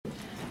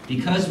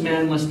Because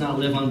man must not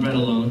live on bread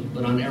alone,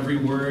 but on every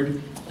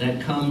word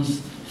that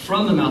comes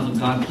from the mouth of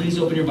God, please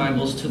open your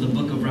Bibles to the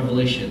book of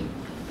Revelation.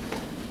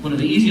 One of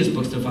the easiest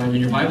books to find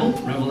in your Bible,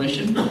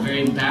 Revelation, the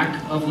very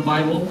back of the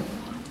Bible.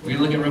 We're going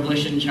to look at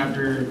Revelation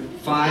chapter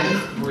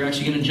 5. We're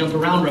actually going to jump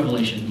around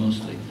Revelation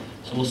mostly.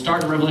 So we'll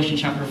start in Revelation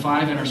chapter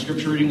 5, and our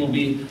scripture reading will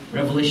be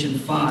Revelation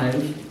 5,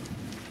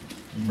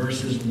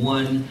 verses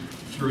 1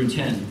 through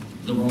 10.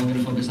 Though we're only going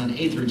to focus on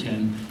 8 through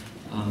 10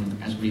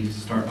 as we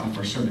start off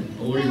our sermon.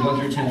 But we'll read 1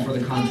 through 10 for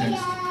the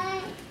context.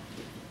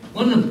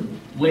 One of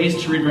the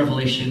ways to read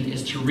Revelation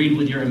is to read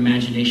with your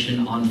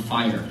imagination on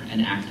fire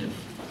and active.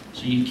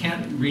 So you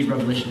can't read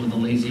Revelation with a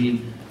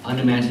lazy,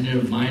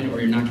 unimaginative mind,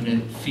 or you're not going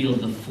to feel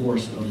the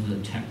force of the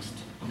text.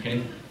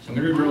 Okay? So I'm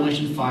going to read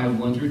Revelation 5,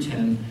 1 through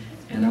 10,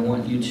 and I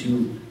want you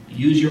to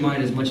use your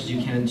mind as much as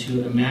you can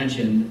to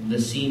imagine the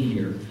scene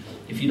here.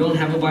 If you don't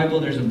have a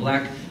Bible, there's a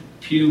black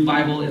pew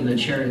Bible in the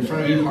chair in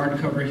front of you,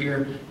 hardcover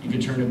here. You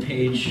can turn to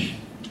page,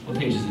 what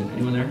page is it?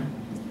 Anyone there?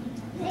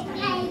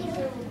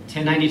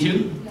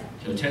 1092?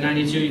 So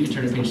 1092, you can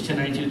turn to page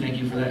 1092. Thank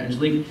you for that,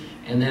 Angelique.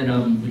 And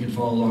then we can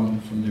follow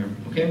along from there,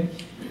 okay?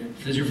 If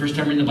this is your first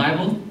time reading the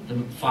Bible, the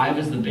 5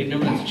 is the big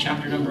number, that's the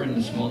chapter number, and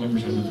the small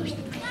numbers are the verse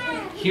numbers.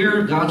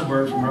 Hear God's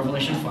word from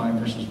Revelation 5,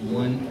 verses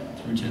 1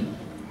 through 10.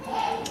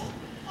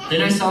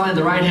 Then I saw in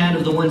the right hand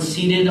of the one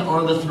seated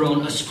on the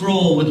throne a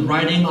scroll with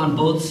writing on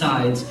both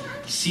sides,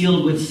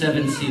 sealed with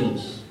 7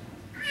 seals.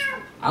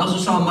 I also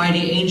saw a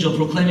mighty angel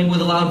proclaiming with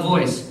a loud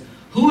voice,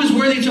 "Who is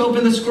worthy to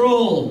open the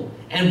scroll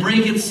and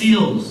break its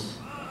seals?"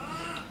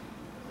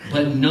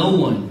 But no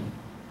one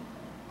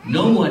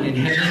in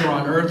heaven or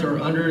on earth or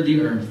under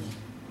the earth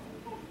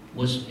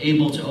was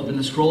able to open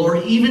the scroll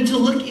or even to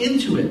look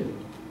into it.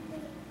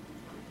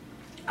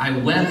 I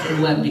wept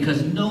and wept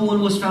because no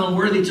one was found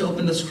worthy to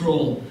open the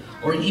scroll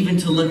or even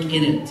to look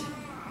in it.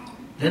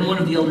 Then one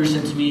of the elders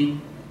said to me,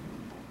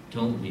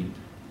 "Don't weep.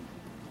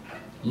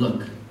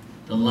 Look,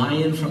 the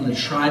Lion from the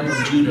tribe of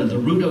Judah, the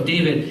Root of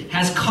David,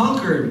 has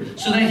conquered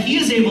so that he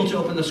is able to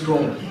open the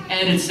scroll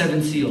and its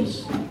 7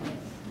 seals."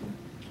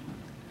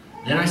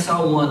 Then I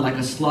saw one like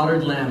a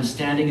slaughtered lamb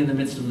standing in the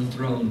midst of the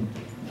throne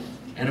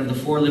and of the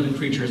 4 living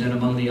creatures and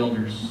among the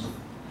elders.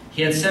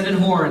 He had 7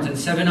 horns and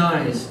 7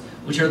 eyes,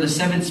 which are the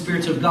 7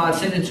 spirits of God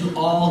sent into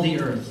all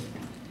the earth.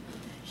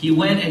 He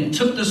went and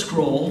took the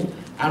scroll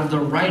out of the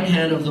right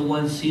hand of the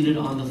one seated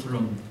on the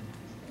throne.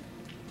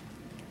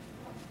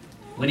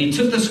 When he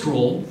took the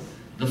scroll,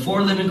 the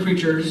 4 living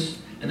creatures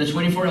and the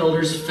 24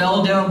 elders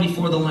fell down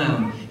before the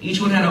Lamb.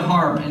 Each one had a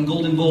harp and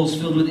golden bowls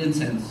filled with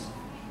incense,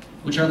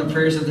 which are the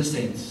prayers of the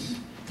saints.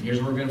 And here's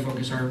where we're going to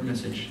focus our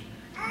message.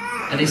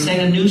 And they sang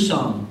a new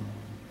song.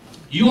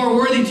 "You are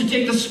worthy to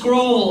take the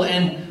scroll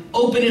and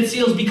open its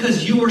seals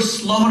because you were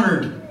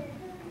slaughtered.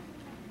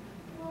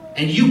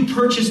 And you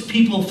purchased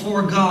people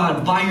for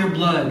God by your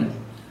blood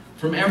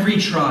from every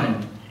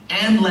tribe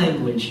and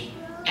language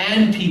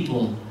and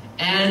people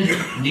and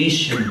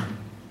nation.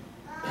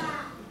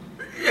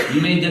 You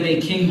made them a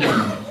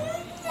kingdom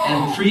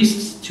and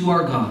priests to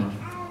our God.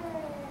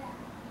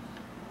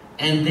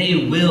 And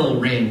they will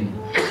reign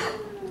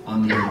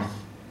on the earth."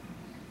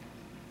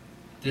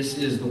 This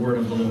is the word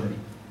of the Lord.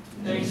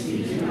 Thanks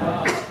be to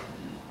God.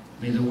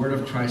 May the word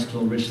of Christ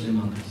dwell richly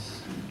among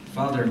us.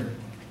 Father,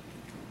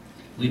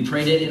 we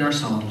prayed it in our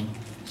psalm.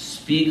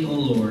 Speak, O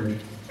Lord,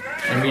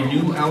 and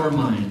renew our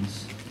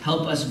minds.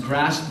 Help us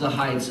grasp the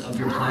heights of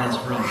your plans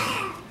for us.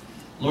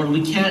 Lord,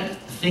 we can't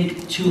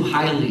think too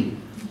highly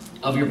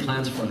of your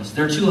plans for us.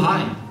 They're too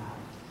high.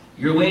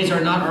 Your ways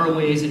are not our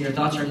ways, and your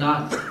thoughts are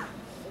not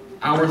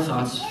our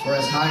thoughts. For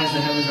as high as the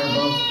heavens are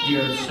above the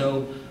earth,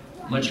 so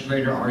much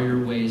greater are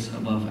your ways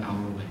above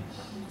our ways.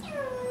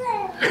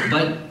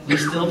 But we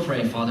still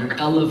pray, Father,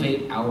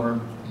 elevate our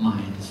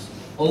minds.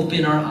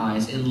 Open our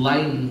eyes.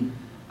 Enlighten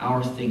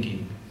our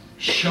thinking.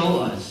 Show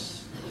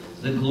us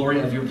the glory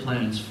of your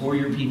plans for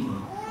your people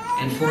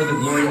and for the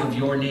glory of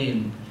your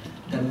name,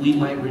 that we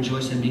might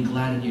rejoice and be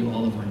glad in you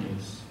all of our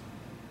days.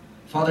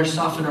 Father,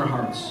 soften our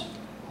hearts.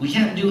 We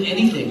can't do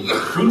anything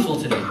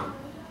fruitful today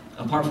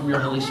apart from your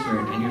Holy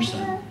Spirit and your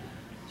Son.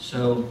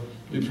 So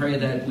we pray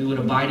that we would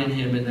abide in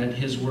him and that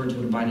his words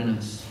would abide in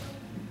us,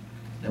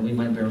 that we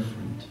might bear fruit.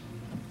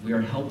 We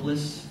are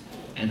helpless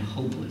and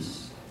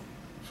hopeless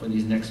for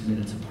these next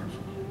minutes apart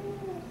from you.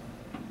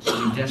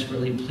 So we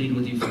desperately plead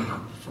with you for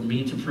help, for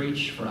me to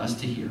preach, for us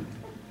to hear,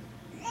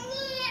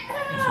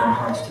 and for our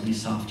hearts to be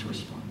soft to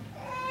respond.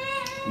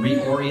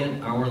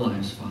 Reorient our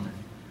lives, Father.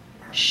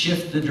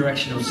 Shift the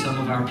direction of some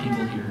of our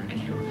people here and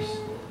hearers.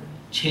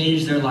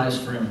 Change their lives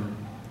forever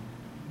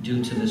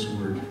due to this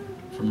word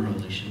from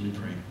Revelation, we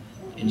pray.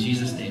 In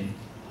Jesus' name,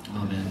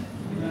 amen.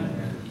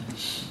 Amen.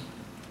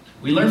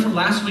 We learned from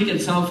last week in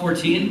Psalm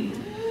 14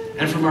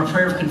 and from our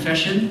prayer of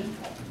confession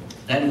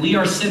that we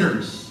are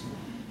sinners.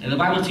 And the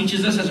Bible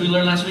teaches us, as we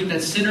learned last week,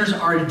 that sinners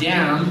are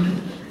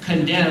damned,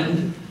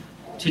 condemned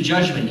to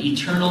judgment,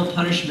 eternal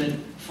punishment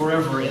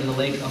forever in the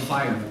lake of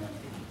fire.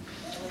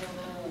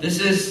 This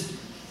is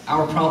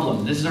our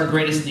problem. This is our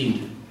greatest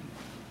need.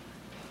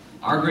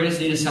 Our greatest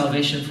need is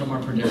salvation from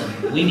our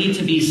predicament. We need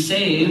to be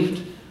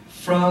saved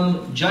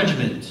from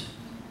judgment.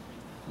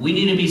 We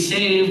need to be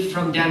saved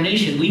from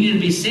damnation. We need to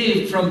be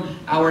saved from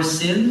our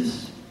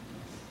sins.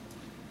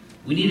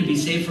 We need to be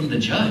saved from the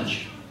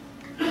judge.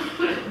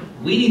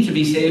 We need to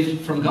be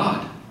saved from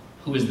God,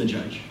 who is the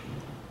judge.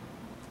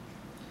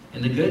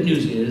 And the good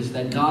news is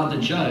that God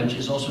the judge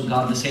is also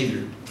God the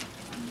Savior.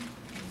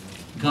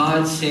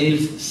 God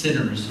saves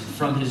sinners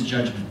from his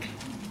judgment.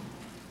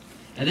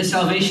 And this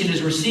salvation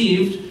is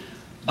received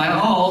by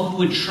all who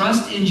would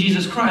trust in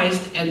Jesus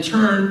Christ and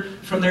turn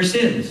from their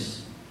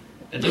sins.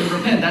 That they would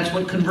repent. That's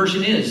what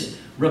conversion is.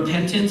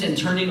 Repentance and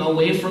turning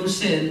away from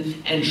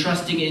sin and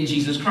trusting in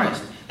Jesus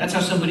Christ. That's how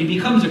somebody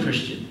becomes a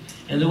Christian.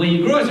 And the way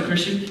you grow as a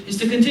Christian is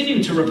to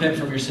continue to repent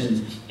from your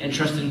sins and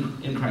trust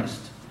in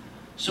Christ.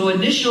 So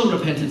initial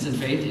repentance and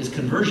faith is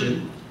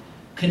conversion.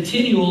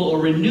 Continual or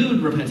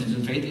renewed repentance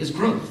and faith is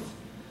growth.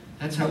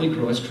 That's how we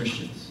grow as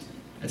Christians.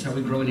 That's how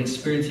we grow in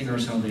experiencing our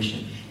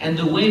salvation. And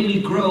the way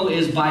we grow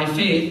is by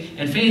faith.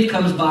 And faith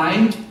comes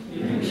by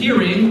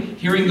hearing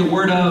the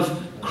word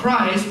of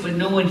Christ. But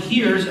no one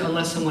hears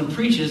unless someone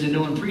preaches, and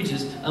no one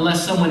preaches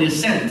unless someone is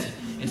sent.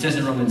 It says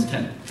in Romans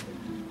 10.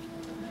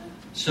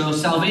 So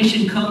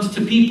salvation comes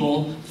to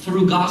people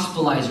through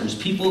gospelizers,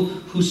 people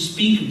who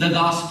speak the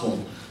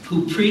gospel,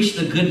 who preach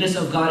the goodness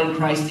of God in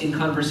Christ in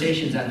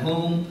conversations at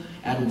home,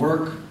 at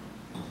work,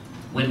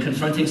 when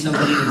confronting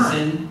somebody in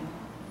sin,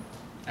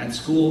 at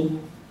school,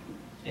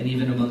 and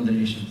even among the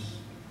nations.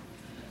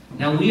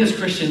 Now we as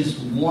Christians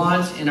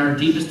want in our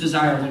deepest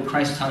desire what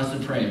Christ taught us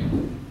to pray.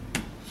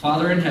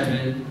 Father in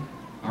heaven,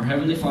 our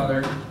Heavenly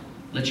Father,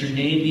 let your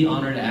name be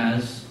honored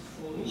as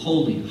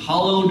holy.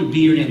 Hallowed be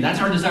your name. That's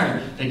our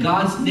desire, that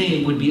God's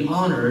name would be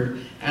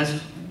honored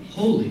as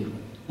holy.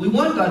 We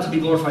want God to be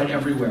glorified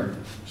everywhere.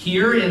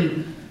 Here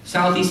in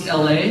Southeast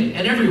LA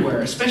and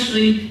everywhere,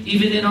 especially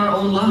even in our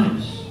own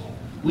lives.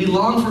 We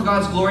long for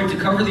God's glory to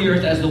cover the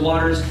earth as the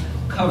waters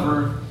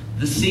cover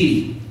the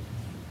sea.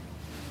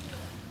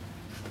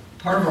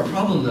 Part of our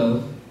problem,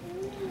 though,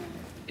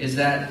 is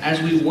that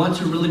as we want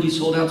to really be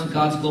sold out to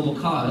God's global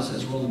cause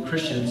as world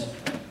Christians,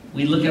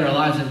 we look at our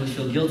lives and we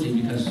feel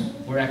guilty because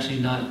we're actually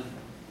not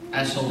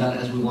as sold out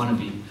as we want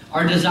to be.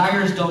 Our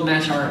desires don't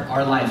match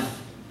our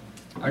life.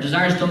 Our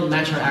desires don't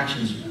match our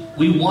actions.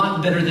 We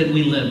want better than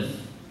we live.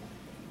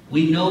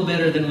 We know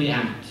better than we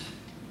act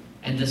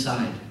and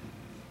decide.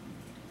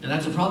 And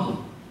that's a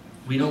problem.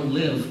 We don't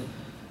live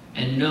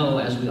and know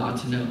as we ought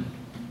to know.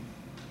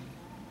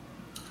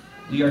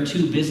 We are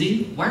too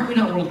busy. Why are we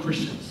not world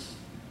Christians?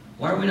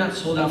 Why are we not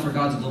sold out for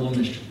God's global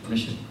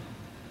mission?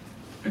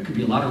 There could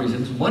be a lot of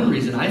reasons. One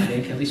reason, I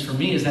think, at least for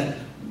me, is that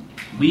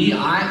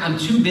I'm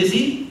too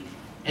busy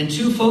and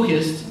too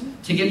focused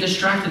to get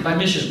distracted by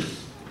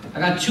missions. I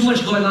got too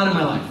much going on in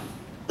my life.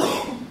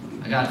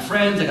 I got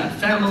friends, I got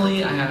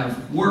family, I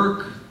have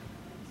work,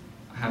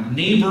 I have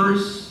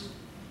neighbors,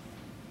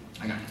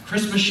 I got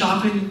Christmas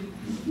shopping.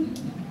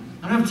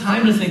 I don't have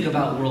time to think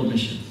about world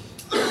missions.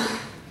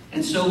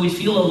 And so we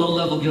feel a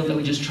low-level guilt that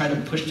we just try to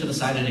push to the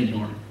side and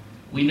ignore.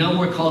 We know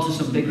we're called to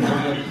some big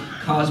global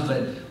cause,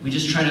 but we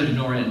just try to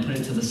ignore it and put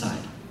it to the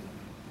side.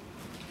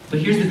 But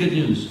here's the good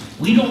news.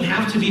 We don't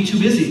have to be too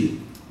busy.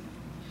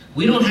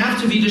 We don't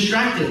have to be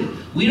distracted.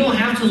 We don't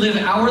have to live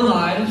our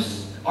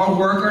lives, our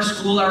work, our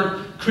school,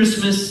 our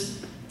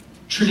Christmas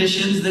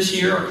traditions this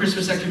year, our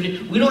Christmas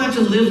activity. We don't have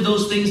to live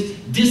those things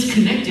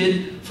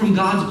disconnected from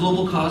God's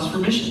global cause for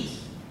missions.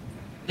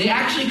 They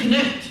actually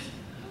connect.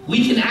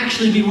 We can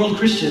actually be world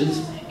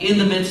Christians in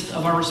the midst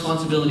of our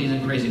responsibilities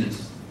and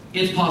craziness.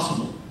 It's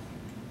possible.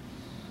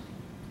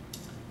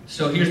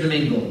 So here's the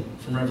main goal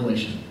from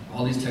Revelation.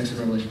 All these texts of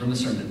Revelation from the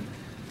sermon.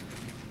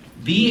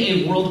 Be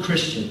a world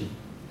Christian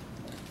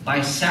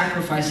by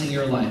sacrificing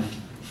your life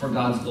for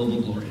God's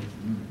global glory.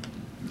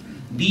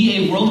 Be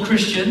a world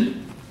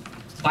Christian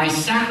by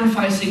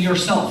sacrificing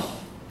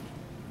yourself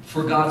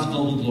for God's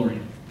global glory.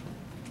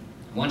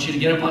 I want you to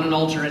get up on an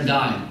altar and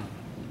die.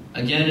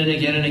 Again and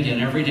again and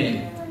again, every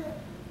day,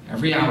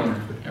 every hour,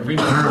 every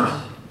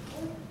moment.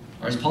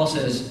 Or as Paul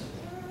says,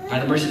 by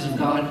the mercies of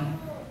God,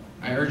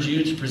 I urge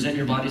you to present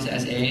your bodies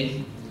as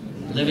a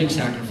living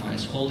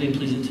sacrifice, holy and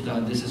pleasing to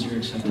God. This is your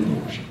acceptable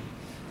worship.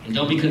 And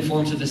don't be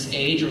conformed to this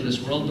age or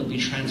this world, but be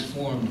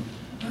transformed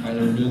by the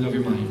renewing of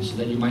your mind, so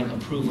that you might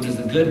approve what is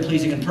the good,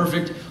 pleasing, and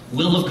perfect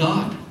will of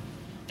God.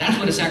 That's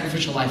what a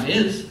sacrificial life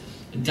is.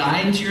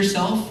 Dying to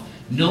yourself,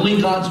 knowing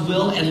God's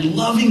will, and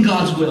loving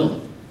God's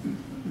will.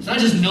 It's not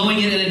just knowing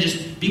it and then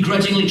just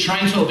begrudgingly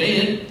trying to obey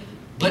it,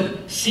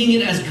 but seeing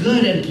it as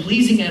good and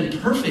pleasing and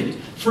perfect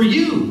for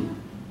you.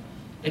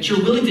 That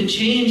you're willing to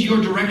change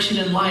your direction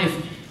in life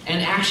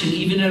and action,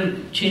 even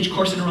to change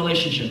course in a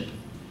relationship,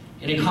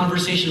 in a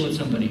conversation with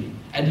somebody.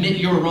 Admit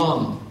you're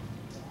wrong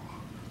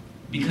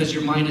because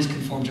your mind is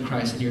conformed to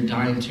Christ and you're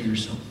dying to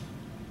yourself.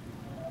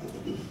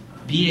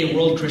 Be a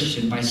world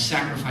Christian by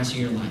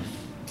sacrificing your life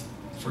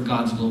for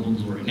God's global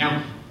glory.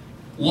 Now,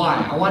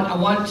 why? I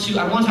want to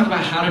talk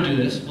about how to do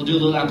this. We'll do a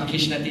little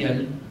application at the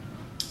end.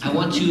 I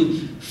want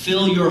to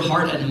fill your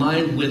heart and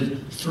mind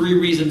with 3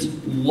 reasons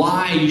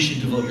why you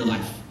should devote your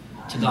life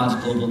to God's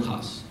global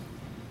cause.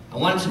 I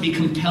want it to be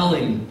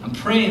compelling. I'm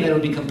praying that it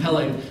would be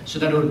compelling so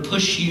that it would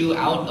push you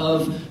out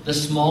of the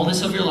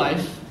smallness of your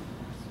life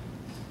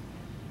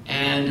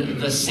and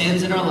the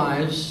sins in our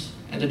lives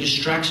and the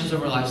distractions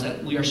of our lives,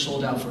 that we are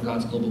sold out for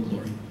God's global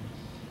glory.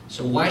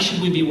 So why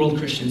should we be world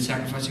Christians,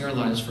 sacrificing our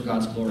lives for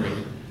God's glory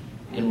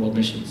in world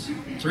missions?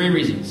 3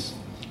 reasons,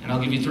 and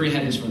I'll give you 3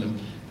 headings for them.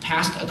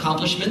 Past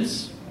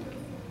accomplishments,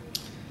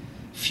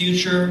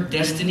 future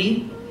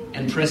destiny,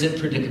 and present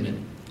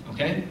predicament.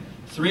 Okay?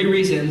 3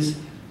 reasons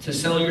to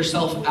sell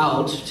yourself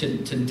out,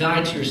 to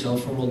die to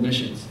yourself for world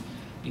missions.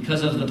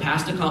 Because of the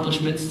past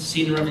accomplishments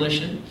seen in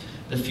Revelation,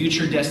 the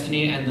future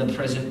destiny, and the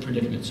present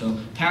predicament. So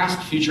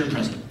past, future, and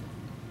present.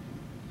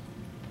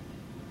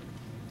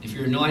 If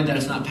you're annoyed that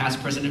it's not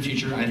past, present, and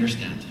future, I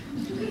understand.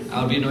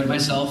 I would be annoyed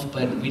myself,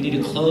 but we need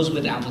to close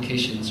with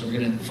application, so we're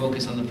going to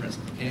focus on the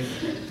present, okay?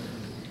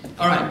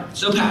 All right,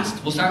 so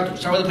past. We'll start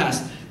with the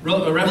past.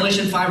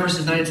 Revelation 5,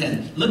 verses 9 and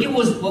 10. Look at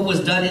what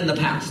was done in the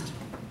past.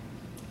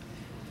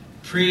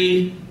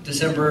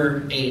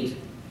 Pre-December 8,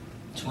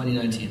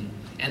 2019.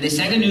 And they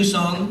sang a new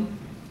song.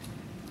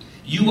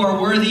 You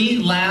are worthy,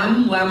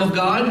 Lamb of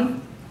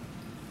God,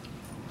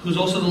 who's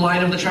also the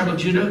Lion of the tribe of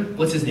Judah.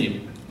 What's his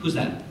name? Who's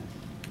that?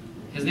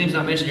 His name's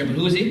not mentioned here, but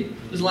who is he?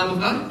 Who's the Lamb of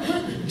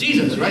God?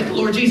 Jesus, right? The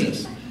Lord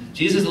Jesus.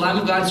 Jesus is the Lamb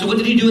of God. So what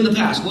did he do in the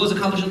past? What was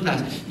accomplished in the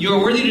past? You are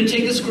worthy to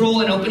take the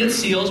scroll and open its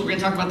seals. We're going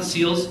to talk about the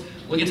seals.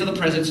 We'll get to the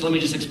present, so let me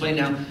just explain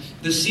now.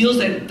 The seals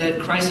that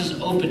Christ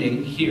is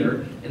opening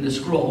here in the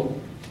scroll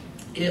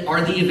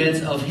are the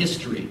events of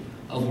history,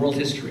 of world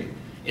history.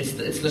 It's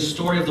the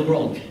story of the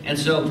world. And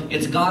so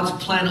it's God's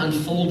plan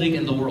unfolding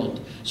in the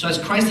world. So as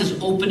Christ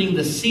is opening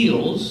the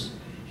seals,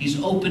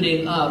 he's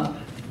opening up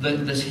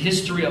the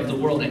history of the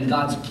world and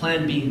God's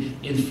plan being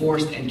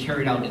enforced and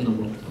carried out in the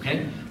world.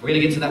 Okay? We're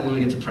going to get to that when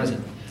we get to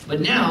present.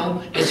 But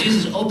now, as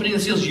Jesus is opening the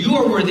seals, you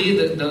are worthy,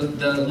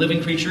 the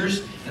living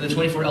creatures and the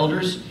 24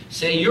 elders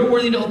say, you're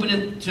worthy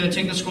to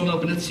take the scroll and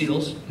open its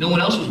seals. No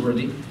one else was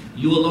worthy.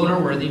 You alone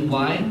are worthy.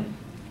 Why?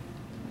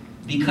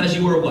 Because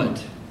you were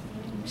what?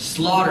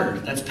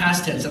 Slaughtered. That's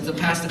past tense. That's a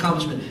past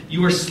accomplishment.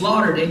 You were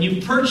slaughtered and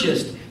you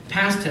purchased.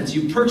 Past tense.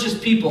 You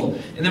purchased people.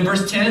 And then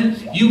verse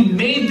 10, you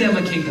made them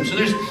a kingdom. So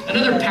there's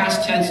another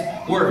past tense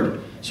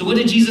word. So what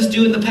did Jesus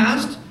do in the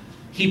past?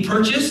 He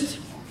purchased.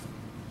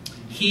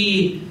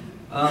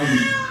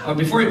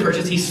 Before he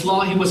purchased,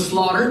 he was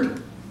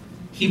slaughtered.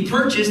 He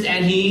purchased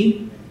and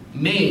he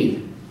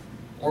made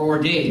or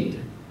ordained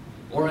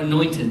or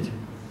anointed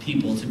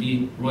people to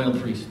be royal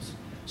priests.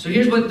 So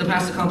here's what the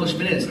past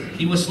accomplishment is.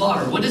 He was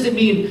slaughtered. What does it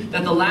mean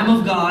that the Lamb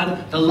of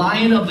God, the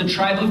Lion of the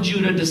tribe of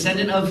Judah,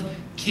 descendant of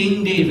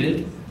King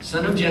David,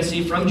 son of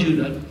Jesse from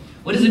Judah,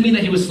 what does it mean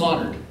that he was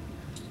slaughtered?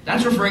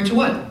 That's referring to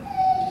what?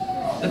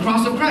 The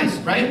cross of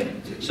Christ, right?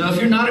 So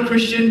if you're not a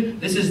Christian,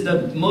 this is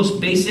the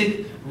most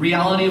basic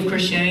reality of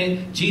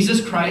Christianity.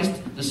 Jesus Christ,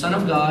 the Son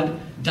of God,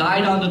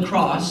 died on the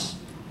cross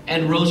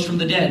and rose from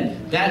the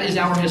dead. That is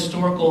our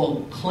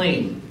historical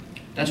claim.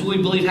 That's what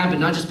we believe happened,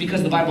 not just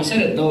because the Bible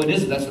said it, though it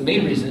is, that's the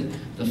main reason,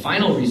 the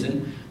final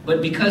reason,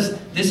 but because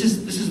this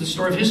is the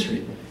story of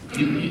history.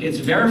 It's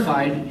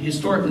verified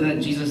historically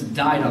that Jesus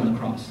died on the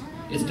cross.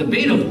 It's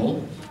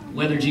debatable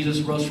whether Jesus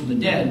rose from the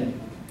dead,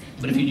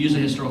 but if you use a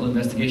historical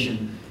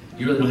investigation,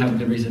 you really don't have a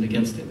good reason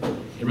against it.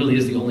 It really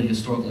is the only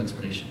historical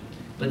explanation.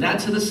 But that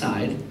to the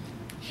side,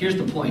 here's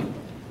the point.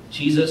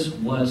 Jesus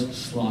was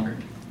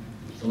slaughtered.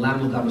 The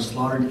Lamb of God was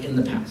slaughtered in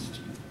the past.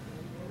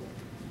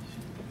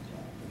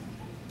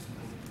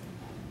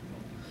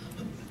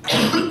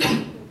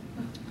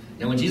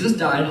 Now when Jesus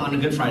died on a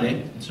Good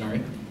Friday,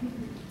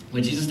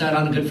 when Jesus died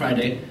on a Good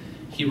Friday,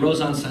 he rose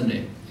on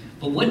Sunday.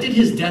 But what did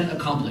his death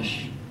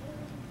accomplish?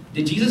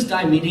 Did Jesus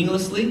die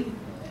meaninglessly?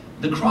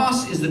 The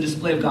cross is the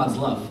display of God's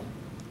love.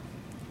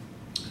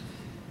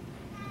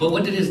 But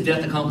what did his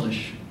death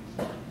accomplish?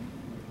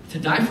 To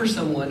die for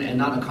someone and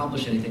not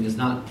accomplish anything is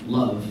not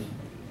love.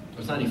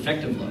 It's not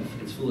effective love.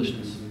 It's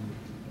foolishness.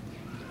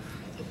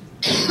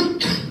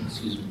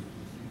 Excuse me.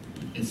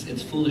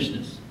 It's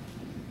foolishness.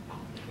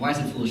 Why is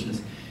it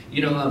foolishness?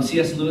 You know,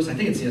 C.S. Lewis, I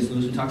think it's C.S.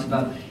 Lewis, who talks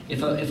about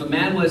if a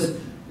man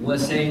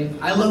was saying,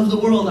 I love the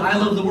world,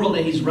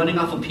 and he's running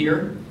off a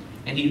pier,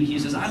 and he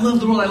says, I love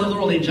the world,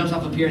 and he jumps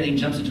off a pier and he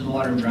jumps into the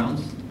water and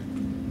drowns.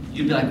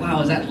 You'd be like,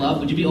 wow, is that love?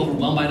 Would you be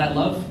overwhelmed by that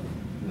love?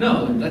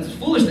 No, that's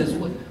foolishness.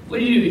 What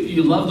do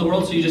you love the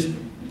world so you just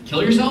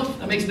kill yourself?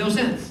 That makes no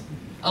sense.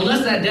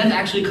 Unless that death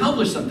actually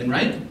accomplished something,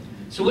 right?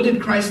 So what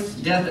did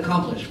Christ's death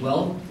accomplish?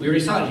 Well, we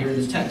already saw it here in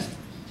this text.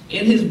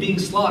 In his being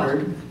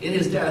slaughtered, in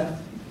his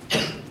death,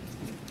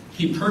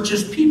 he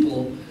purchased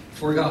people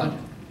for God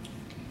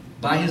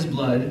by his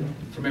blood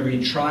from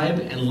every tribe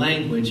and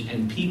language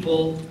and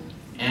people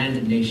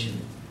and nation.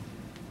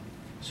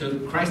 So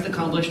Christ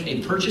accomplished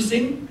a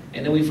purchasing,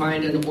 and then we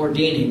find an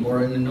ordaining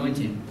or an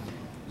anointing.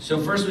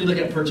 So first we look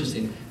at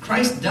purchasing.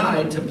 Christ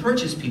died to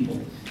purchase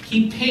people.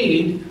 He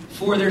paid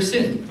for their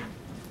sin.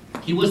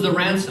 He was the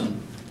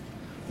ransom.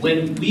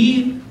 When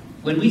we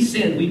When we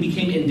sinned, we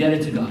became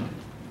indebted to God.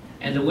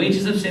 And the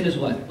wages of sin is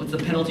what? What's the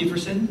penalty for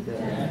sin?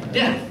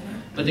 Death.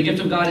 But the gift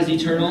of God is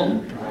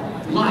eternal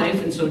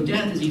life, and so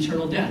death is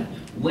eternal death.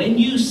 When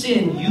you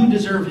sin, you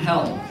deserve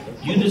hell.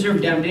 You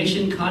deserve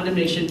damnation,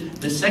 condemnation,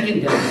 the second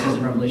death, it says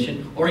in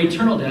Revelation, or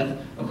eternal death,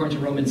 according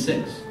to Romans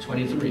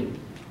 6:23.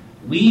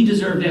 We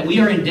deserve death. We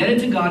are indebted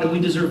to God, and we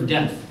deserve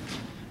death.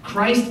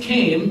 Christ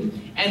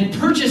came and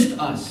purchased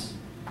us.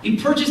 He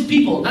purchased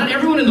people, not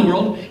everyone in the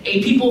world,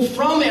 a people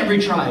from every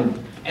tribe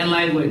and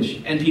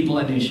language and people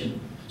and nation.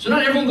 So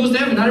not everyone goes to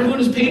heaven. Not everyone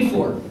is paid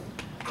for.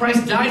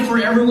 Christ died for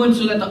everyone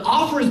so that the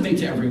offer is made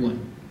to everyone.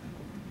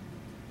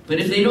 But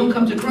if they don't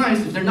come to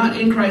Christ, if they're not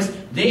in Christ,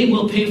 they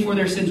will pay for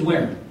their sins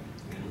where?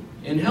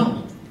 In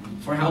hell.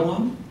 For how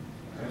long?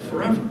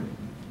 Forever.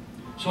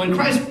 So when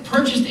Christ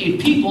purchased a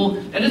people,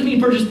 that doesn't mean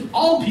he purchased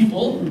all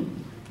people,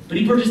 but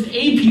he purchased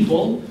a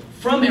people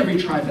from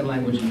every tribe and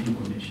language and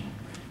people and nation.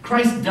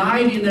 Christ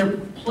died in their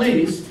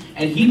place,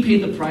 and he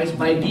paid the price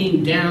by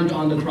being damned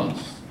on the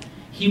cross.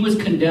 He was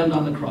condemned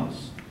on the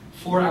cross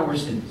for our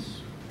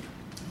sins.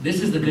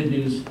 This is the good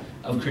news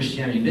of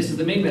Christianity. This is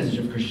the main message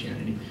of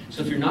Christianity.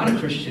 So if you're not a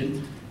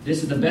Christian,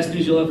 this is the best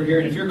news you'll ever hear.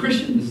 And if you're a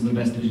Christian, this is the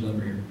best news you'll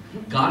ever hear.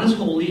 God is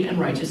holy and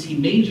righteous. He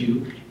made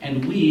you,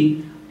 and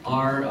we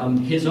are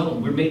his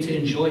own. We're made to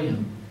enjoy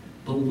him.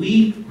 But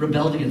we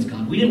rebelled against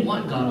God. We didn't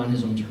want God on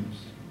his own terms.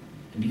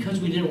 And because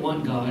we didn't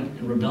want God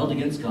and rebelled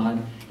against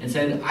God and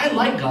said, I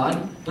like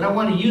God, but I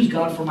want to use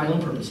God for my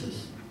own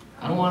purposes.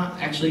 I don't want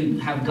to actually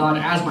have God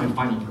as my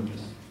final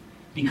purpose.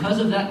 Because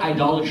of that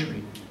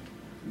idolatry,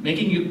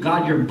 making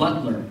God your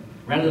butler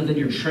rather than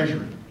your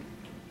treasurer,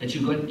 that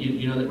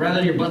rather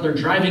than your butler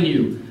driving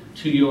you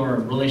to your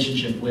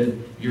relationship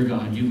with your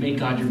God, you've made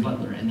God your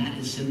butler, and that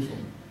is sinful.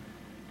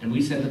 And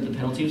we said that the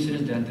penalty of sin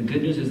is death. The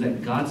good news is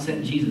that God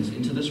sent Jesus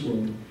into this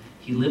world.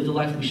 He lived the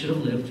life we should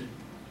have lived,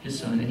 his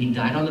son, and he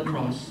died on the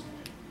cross,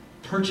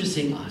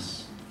 purchasing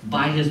us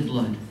by his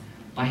blood.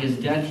 By his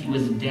death, he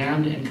was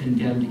damned and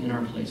condemned in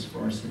our place for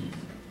our sins.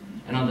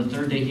 And on the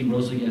third day, he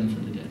rose again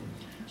from the dead.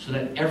 So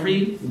that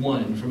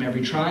everyone from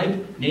every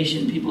tribe,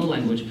 nation, people, and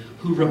language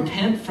who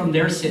repent from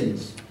their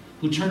sins,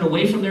 who turn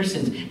away from their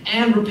sins,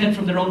 and repent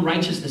from their own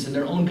righteousness and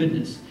their own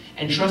goodness,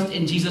 and trust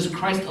in Jesus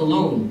Christ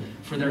alone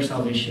for their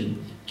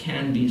salvation,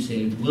 can be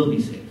saved, will be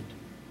saved.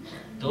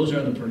 Those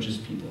are the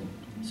purchased people.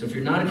 So if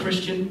you're not a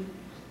Christian,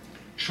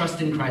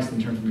 trust in Christ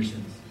and turn from your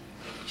sins.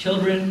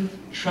 Children,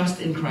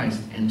 trust in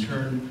Christ and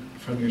turn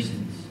from your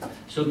sins.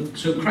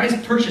 So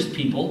Christ purchased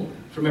people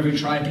from every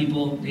tribe,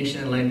 people,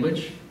 nation, and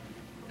language.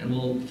 And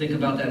we'll think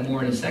about that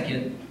more in a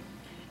second.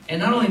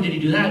 And not only did he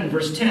do that, in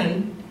verse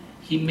 10,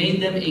 he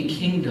made them a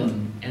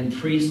kingdom and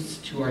priests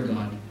to our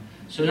God.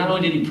 So not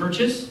only did he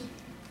purchase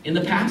in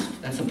the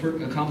past, that's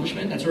an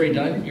accomplishment, that's already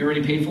done, you're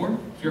already paid for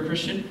if you're a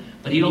Christian,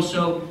 but he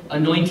also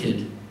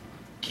anointed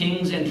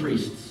kings and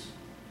priests,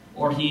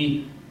 or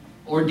he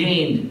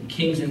ordained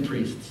kings and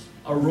priests,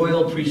 a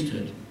royal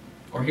priesthood,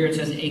 or here it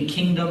says a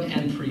kingdom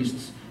and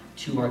priests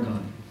to our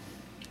God.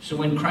 So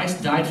when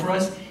Christ died for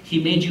us,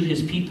 he made you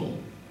his people.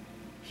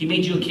 He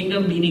made you a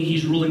kingdom, meaning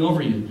he's ruling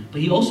over you.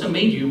 But he also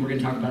made you, we're going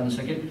to talk about in a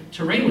second,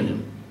 to reign with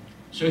him.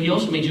 So he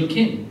also made you a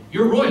king.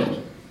 You're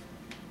royal.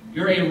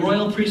 You're a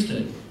royal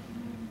priesthood.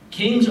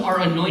 Kings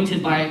are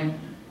anointed by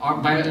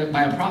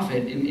a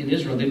prophet in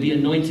Israel. They'd be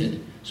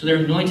anointed. So they're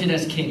anointed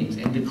as kings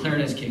and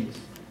declared as kings.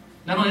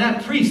 Not only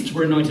that, priests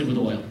were anointed with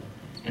oil.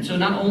 And so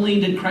not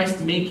only did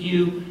Christ make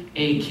you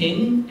a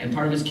king and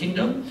part of his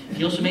kingdom,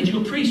 he also made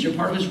you a priest. You're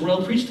part of his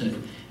royal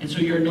priesthood. And so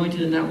you're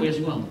anointed in that way as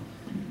well.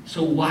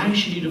 So why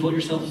should you devote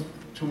yourselves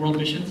to world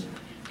missions?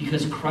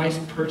 Because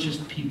Christ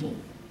purchased people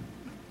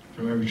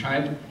from every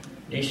tribe,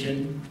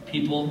 nation,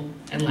 people,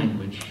 and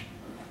language.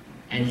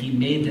 And he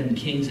made them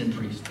kings and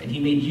priests. And he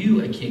made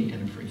you a king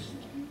and a priest.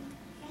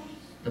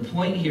 The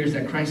point here is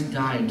that Christ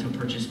died to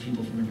purchase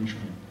people from every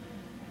tribe.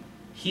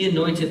 He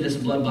anointed this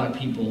blood-bought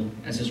people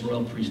as his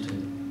royal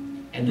priesthood.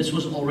 And this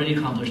was already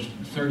accomplished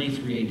in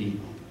 33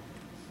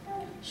 AD.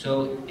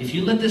 So if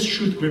you let this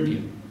truth grip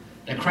you,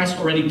 that Christ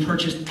already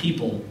purchased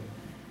people,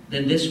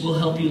 then this will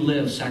help you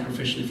live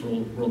sacrificially for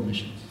world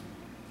missions.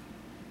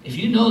 If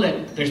you know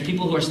that there's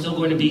people who are still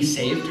going to be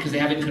saved because they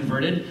haven't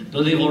converted,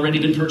 though they've already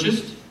been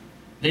purchased,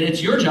 then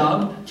it's your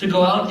job to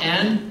go out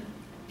and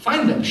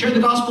find them. Share the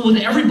gospel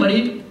with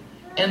everybody,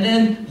 and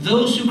then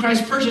those who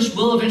Christ purchased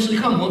will eventually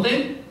come, won't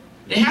they?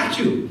 They have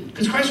to,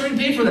 because Christ already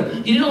paid for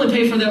them. He didn't only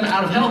pay for them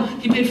out of hell,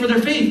 he paid for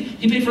their faith.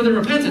 He paid for their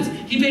repentance.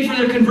 He paid for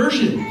their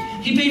conversion.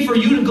 He paid for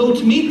you to go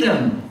to meet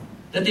them,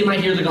 that they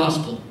might hear the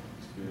gospel.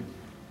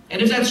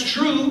 And if that's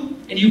true,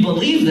 and you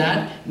believe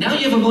that, now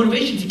you have a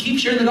motivation to keep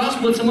sharing the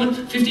gospel with someone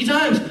 50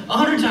 times,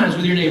 100 times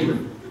with your neighbor,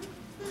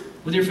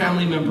 with your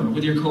family member,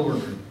 with your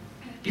coworker.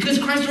 Because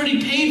Christ already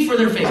paid for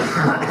their faith.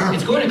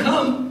 It's going to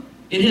come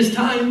in his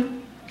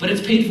time, but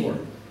it's paid for.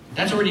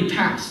 That's already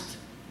passed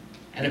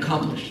and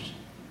accomplished.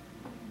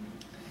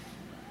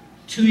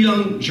 2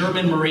 young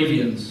German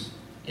Moravians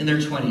in their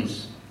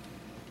 20s,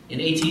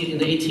 this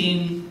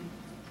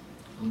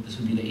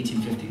would be the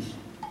 1850s.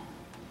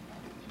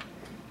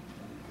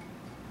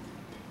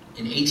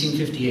 in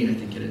 1858, I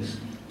think it is,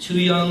 two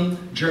young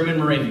German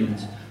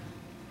Moravians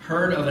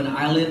heard of an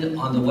island in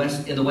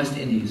the West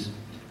Indies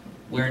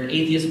where an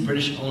atheist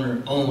British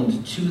owner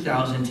owned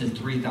 2,000 to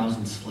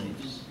 3,000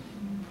 slaves.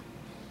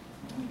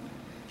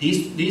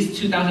 These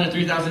 2,000 to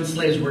 3,000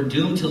 slaves were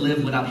doomed to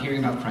live without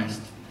hearing about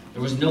Christ.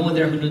 There was no one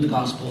there who knew the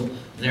gospel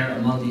there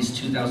among these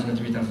 2,000 to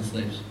 3,000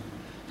 slaves.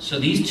 So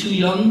these two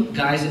young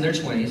guys in their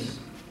 20s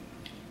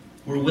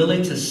were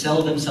willing to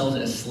sell themselves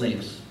as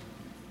slaves.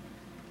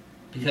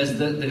 Because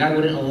the guy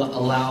wouldn't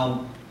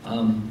allow,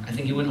 I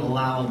think he wouldn't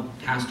allow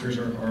pastors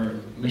or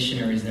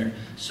missionaries there.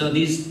 So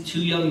these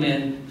two young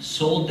men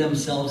sold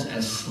themselves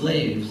as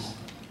slaves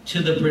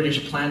to the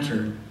British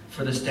planter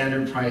for the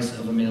standard price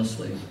of a male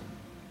slave,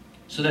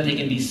 so that they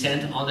can be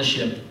sent on the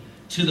ship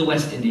to the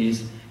West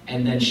Indies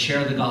and then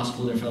share the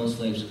gospel with their fellow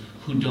slaves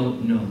who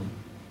don't know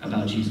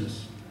about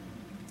Jesus.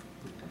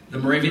 The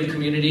Moravian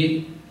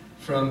community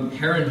from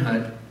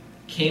Herrenhut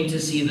came to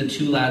see the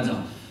two lads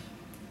off,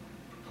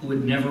 who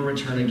would never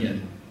return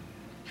again,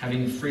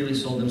 having freely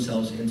sold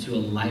themselves into a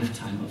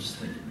lifetime of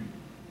slavery.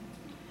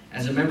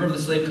 As a member of the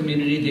slave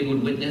community, they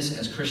would witness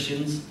as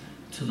Christians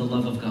to the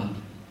love of God.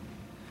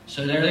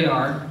 So there they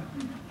are,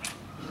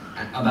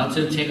 about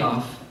to take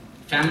off.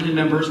 Family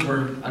members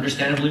were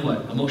understandably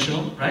what?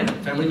 Emotional, right?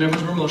 Family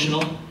members were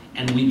emotional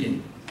and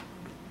weeping.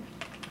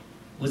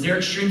 Was their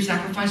extreme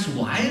sacrifice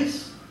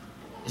wise?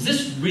 Is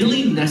this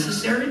really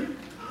necessary?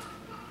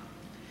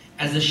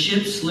 As the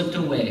ship slipped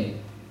away,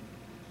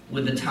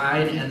 with the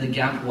tide and the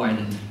gap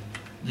widened,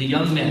 the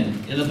young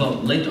men in the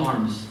boat linked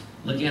arms,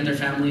 looking at their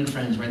family and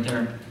friends right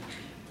there.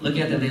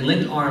 Looking at them, they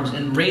linked arms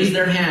and raised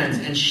their hands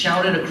and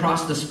shouted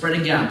across the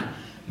spreading gap,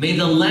 "May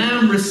the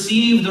Lamb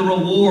receive the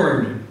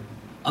reward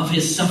of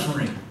his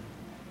suffering."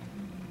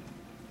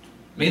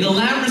 May the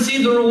Lamb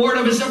receive the reward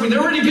of his suffering.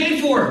 They're already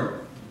paid for.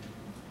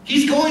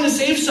 He's going to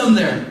save some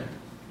there.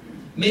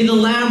 May the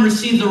Lamb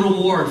receive the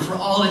reward for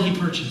all that he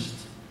purchased.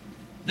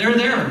 They're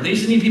there. They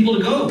just need people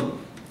to go.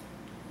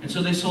 And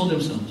so they sold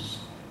themselves,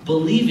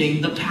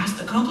 believing the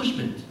past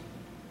accomplishment,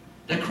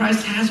 that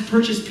Christ has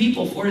purchased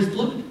people for his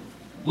blood,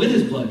 with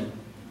his blood,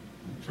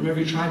 from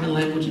every tribe and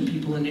language and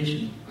people and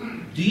nation.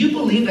 Do you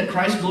believe that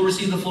Christ will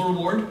receive the full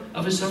reward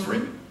of his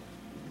suffering?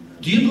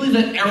 Do you believe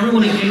that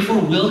everyone he paid for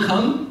will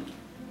come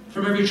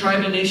from every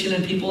tribe and nation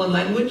and people and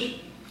language?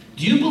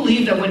 Do you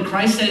believe that when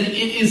Christ said,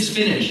 "It is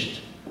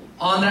finished,"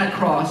 on that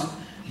cross,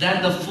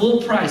 that the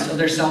full price of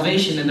their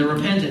salvation and their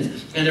repentance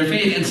and their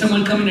faith and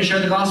someone coming to share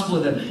the gospel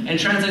with them and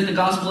translate the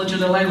gospel into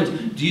their language,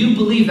 do you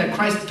believe that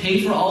Christ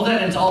paid for all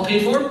that and it's all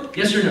paid for?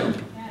 Yes or no?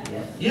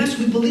 Yes,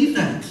 we believe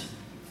that.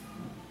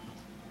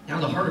 Now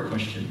the harder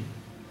question: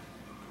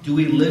 do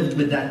we live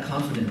with that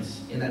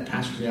confidence in that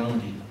past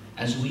reality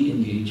as we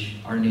engage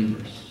our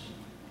neighbors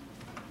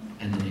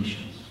and the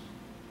nations?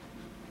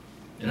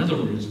 In other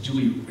words, do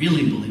we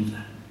really believe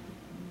that?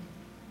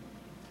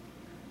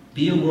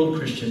 Be a world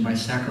Christian by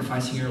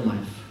sacrificing your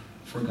life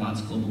for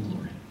God's global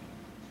glory.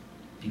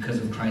 Because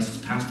of Christ's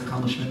past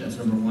accomplishment, that's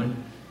number one.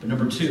 But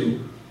number two,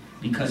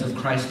 because of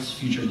Christ's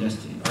future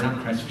destiny. Or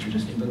not Christ's future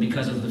destiny, but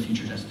because of the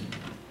future destiny.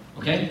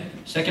 Okay?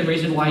 Second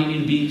reason why you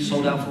need to be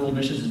sold out for world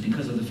missions is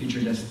because of the future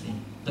destiny.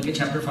 Look at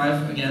chapter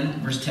 5 again,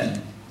 verse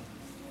 10.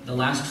 The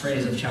last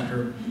phrase of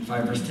chapter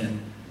 5, verse 10.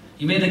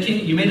 You made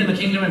them a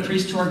kingdom and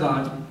priests to our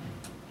God,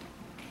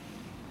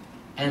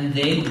 and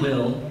they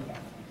will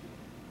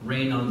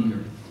reign on the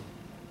earth.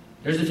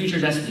 There's the future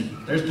destiny.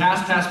 There's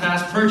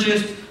past,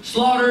 purchased,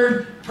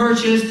 slaughtered,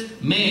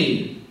 purchased,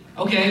 made.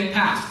 Okay,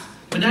 past.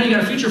 But now you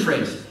got a future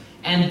phrase.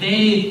 And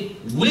they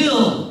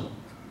will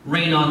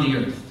reign on the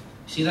earth.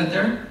 See that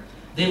there?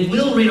 They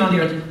will reign on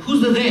the earth.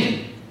 Who's the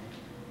they?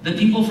 The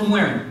people from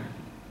where?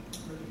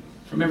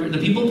 The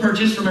people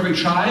purchased from every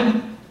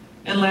tribe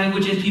and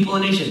language and people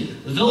and nation.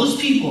 Those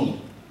people,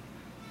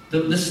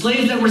 the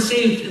slaves that were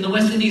saved in the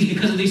West Indies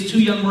because of these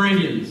two young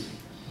Moravians,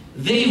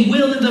 they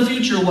will in the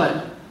future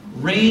what?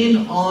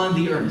 Reign on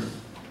the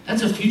earth.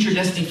 That's a future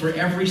destiny for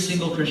every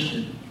single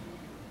Christian.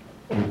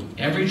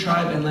 Every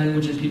tribe and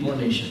language and people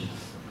and nation.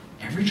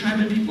 Every tribe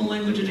and people,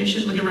 language and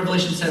nation. Look at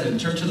Revelation 7.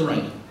 Turn to the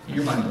right in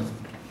your Bible.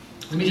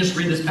 Let me just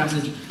read this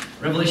passage.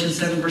 Revelation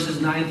 7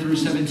 verses 9 through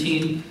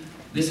 17.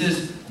 This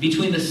is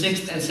between the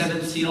 6th and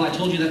 7th seal. I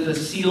told you that the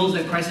seals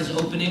that Christ is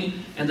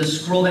opening and the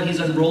scroll that he's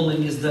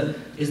unrolling is the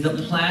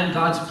plan,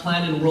 God's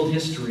plan in world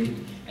history.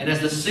 And as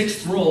the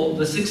sixth seal,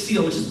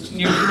 which is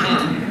near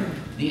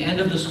the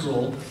end of the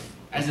scroll,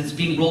 as it's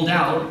being rolled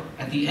out,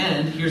 at the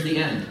end, here's the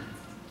end.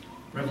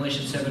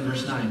 Revelation 7,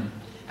 verse 9.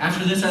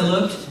 After this I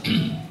looked,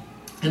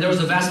 and there was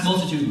a vast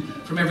multitude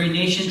from every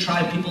nation,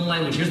 tribe, people, and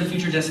language. Here's the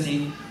future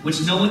destiny,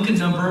 which no one could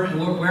number. And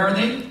where are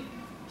they?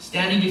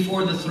 Standing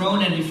before the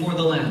throne and before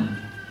the Lamb.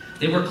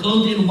 They were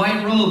clothed in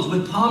white robes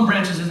with palm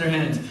branches in their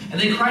hands. And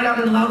they cried out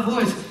in a loud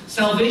voice,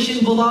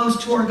 "Salvation belongs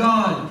to our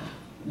God,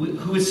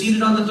 who is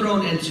seated on the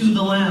throne, and to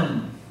the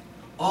Lamb."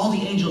 All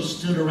the angels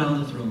stood around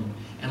the throne,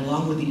 and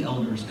along with the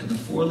elders and the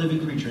four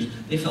living creatures,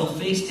 they fell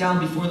face down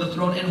before the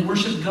throne and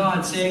worshiped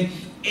God, saying,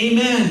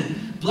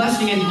 "Amen.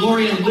 Blessing and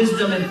glory and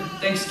wisdom and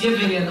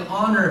thanksgiving and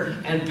honor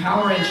and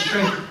power and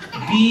strength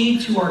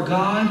be to our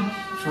God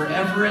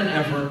forever and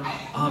ever.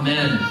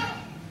 Amen.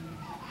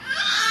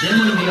 Then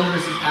one of the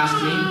elders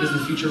asked me, this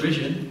is future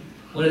vision,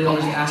 one of the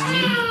elders asked me,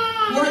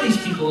 who are these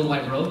people in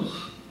white robes?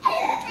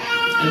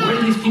 And where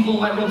do these people in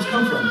white robes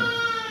come from?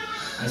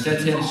 I said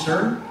to him,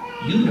 sir,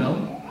 you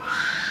know.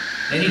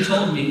 Then he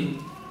told me,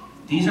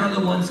 these are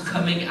the ones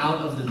coming out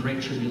of the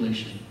great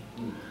tribulation.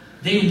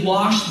 They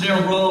washed their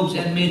robes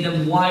and made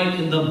them white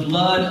in the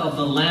blood of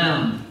the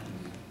Lamb.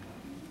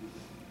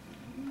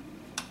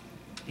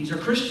 These are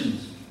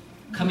Christians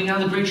coming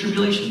out of the great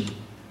tribulation.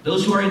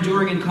 Those who are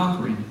enduring and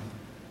conquering.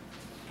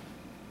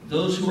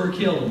 Those who were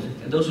killed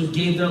and those who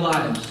gave their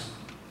lives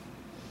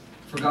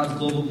for God's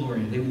global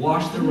glory. They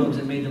washed their robes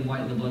and made them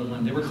white in the blood of the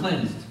Lamb. They were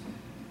cleansed.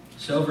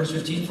 So, verse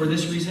 15, for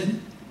this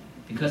reason,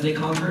 because they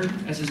conquered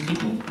as his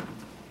people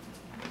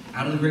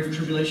out of the great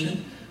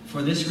tribulation,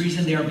 for this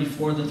reason they are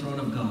before the throne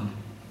of God,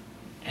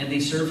 and they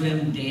serve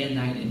him day and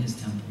night in his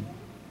temple.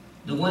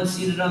 The one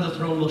seated on the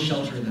throne will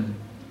shelter them.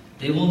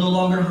 They will no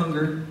longer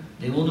hunger,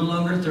 they will no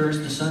longer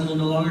thirst, the sun will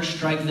no longer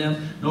strike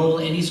them, nor will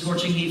any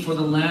scorching heat, for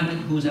the Lamb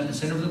who is at the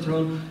center of the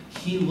throne,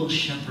 he will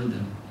shepherd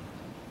them.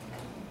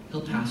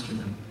 He'll pasture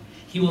them.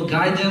 He will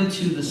guide them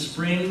to the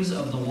springs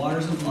of the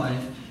waters of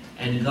life,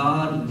 and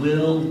God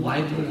will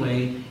wipe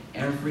away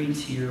every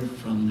tear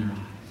from their eyes.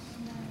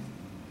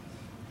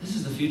 This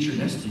is the future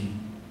destiny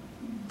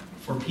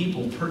for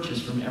people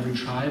purchased from every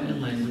tribe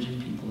and language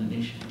and people and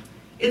nation.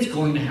 It's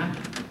going to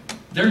happen.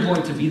 They're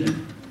going to be there.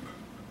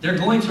 They're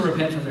going to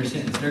repent from their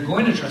sins. They're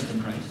going to trust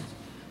in Christ.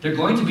 They're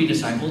going to be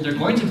discipled. They're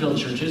going to build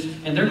churches.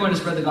 And they're going to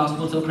spread the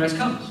gospel until Christ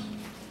comes.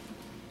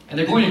 And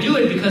they're going to do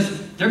it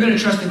because they're going to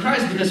trust in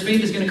Christ, because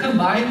faith is going to come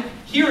by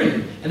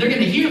hearing. And they're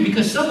going to hear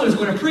because someone is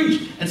going to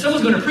preach. And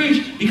someone's going to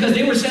preach because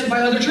they were sent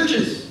by other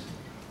churches.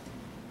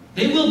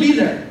 They will be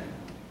there.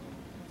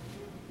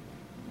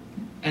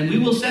 And we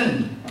will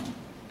send.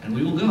 And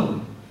we will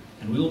go.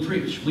 And we will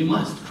preach. We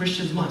must.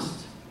 Christians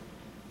must.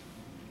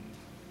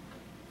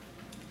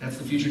 That's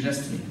the future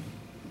destiny.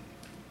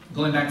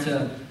 Going back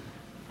to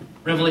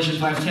Revelation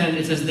 5:10,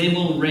 it says, they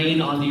will reign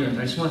on the earth.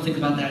 I just want to think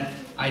about that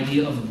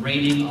idea of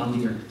reigning on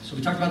the earth. So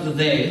we talked about the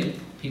they,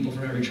 people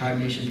from every tribe,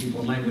 nation, people,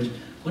 and language.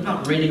 What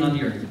about reigning on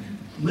the earth?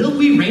 Will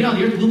we reign on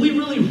the earth? Will we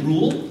really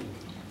rule?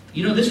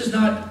 You know, this is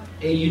not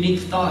a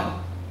unique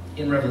thought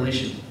in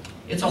Revelation.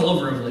 It's all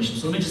over Revelation.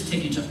 So let me just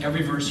take you to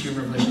every verse here in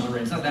Revelation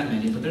already. It's not that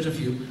many, but there's a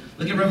few.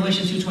 Look at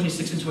Revelation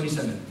 2:26 and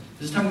 27.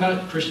 This is talking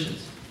about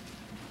Christians.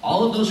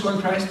 All of those who are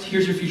in Christ,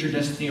 here's your future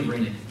destiny of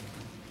reigning.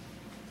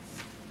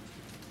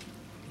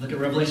 Look at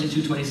Revelation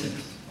 2:26.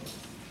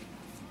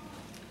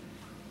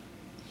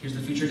 Here's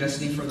the future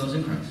destiny for those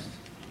in Christ.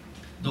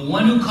 The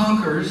one who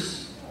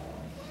conquers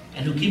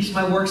and who keeps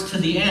my works to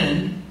the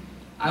end,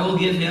 I will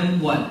give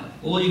him what?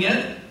 What will you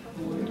get?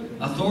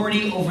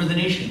 Authority over the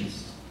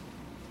nations.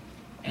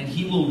 And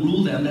he will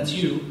rule them, that's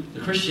you, the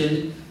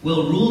Christian,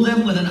 will rule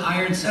them with an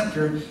iron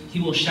scepter. He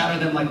will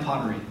shatter them like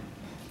pottery.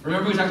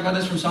 Remember we talked about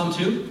this from Psalm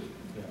 2?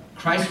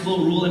 Christ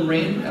will rule and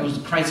reign. That was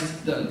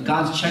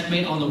God's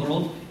checkmate on the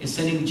world, is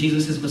sending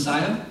Jesus his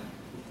Messiah.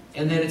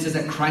 And then it says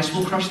that Christ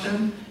will crush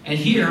them. And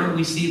here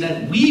we see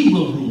that we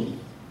will rule.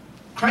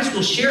 Christ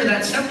will share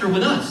that scepter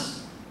with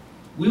us.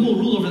 We will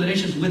rule over the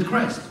nations with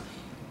Christ.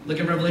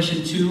 Look at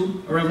Revelation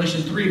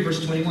 3,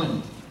 verse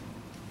 21.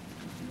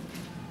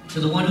 To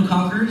the one who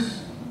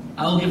conquers,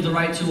 I will give the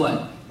right to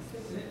what?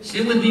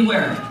 Sit with me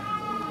where?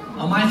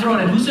 On my throne.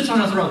 And who sits on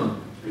a throne?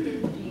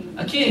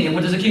 A king. And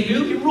what does a king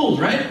do? He rules,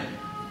 right?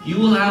 You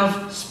will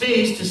have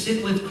space to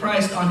sit with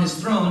Christ on his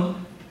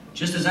throne,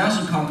 just as I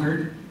also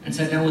conquered and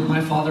sat down with my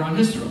Father on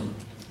his throne.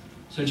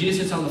 So Jesus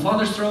sits on the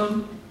Father's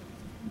throne.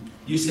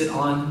 You sit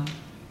on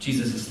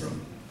Jesus' throne.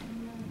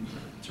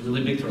 It's a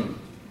really big throne.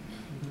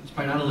 It's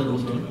probably not a literal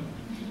throne.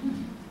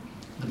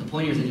 But the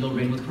point here is that you'll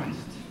reign with Christ.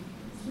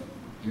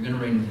 You're going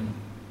to reign with him.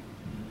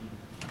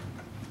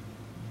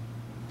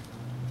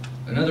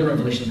 Another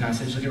Revelation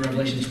passage. Look at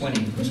Revelation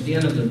 20. Goes to the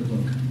end of the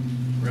book.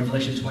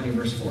 Revelation 20,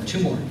 verse 4.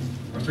 Two more.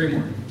 Or three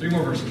more. Three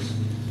more verses.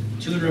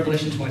 Two in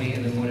Revelation 20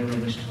 and then one in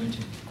Revelation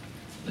 22.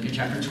 Look at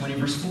chapter 20,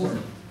 verse 4.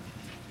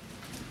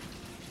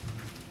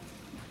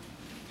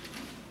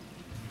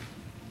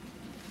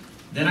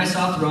 Then I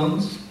saw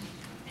thrones,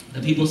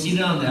 the people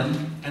seated on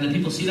them, and the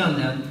people seated on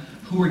them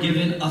who were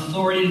given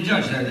authority to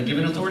judge. They're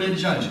given authority to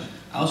judge.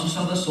 I also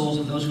saw the souls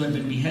of those who had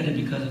been beheaded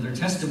because of their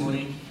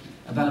testimony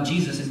about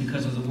Jesus and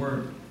because of the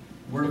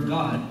word of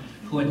God,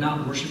 who had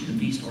not worshipped the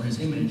beast or his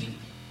image,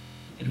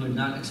 and who had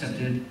not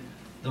accepted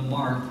the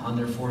mark on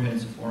their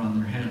foreheads or on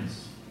their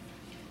hands.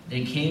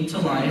 They came to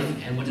life,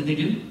 and what did they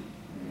do?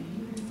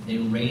 They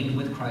reigned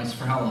with Christ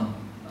for how long?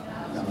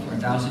 For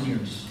 1,000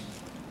 years.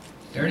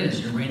 There it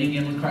is. You're reigning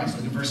in with Christ.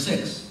 Look at verse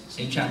 6,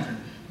 same chapter.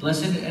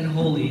 Blessed and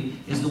holy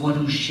is the one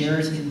who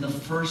shares in the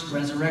first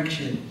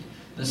resurrection.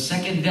 The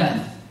second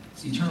death,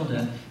 it's eternal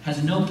death,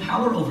 has no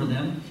power over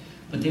them,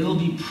 but they will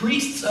be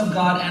priests of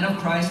God and of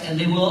Christ, and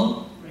they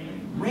will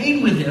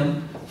reign with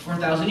him for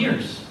 1,000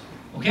 years.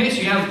 Okay,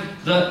 so you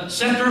have the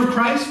scepter of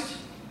Christ.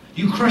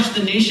 You crush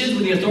the nations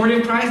with the authority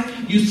of Christ.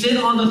 You sit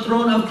on the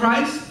throne of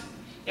Christ.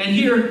 And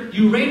here,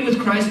 you reign with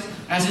Christ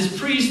as his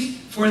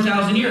priest for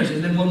 1,000 years.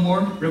 And then one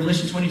more,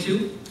 Revelation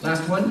 22,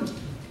 last one.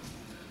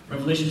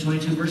 Revelation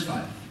 22, verse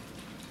 5.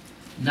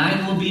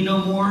 Night will be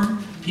no more.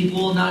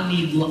 People will not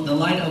need the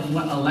light of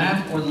a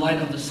lamp or the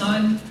light of the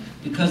sun,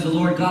 because the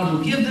Lord God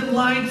will give them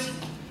light,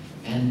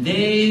 and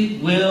they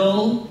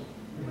will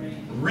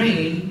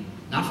reign,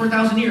 not for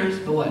 1,000 years,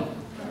 but what?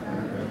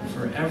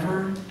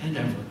 Forever and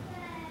ever.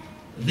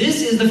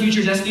 This is the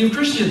future destiny of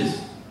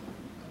Christians.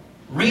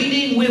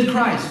 Reigning with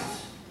Christ,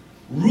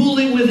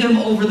 ruling with him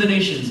over the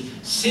nations,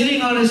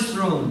 sitting on his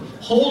throne,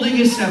 holding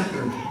his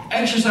scepter,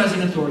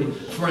 exercising authority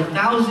for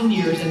 1,000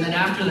 years, and then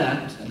after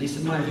that, at least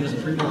in my view, is a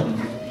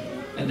pre-millennium,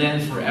 and then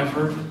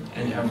forever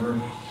and ever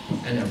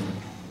and ever.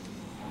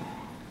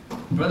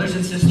 Brothers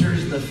and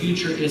sisters, the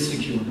future is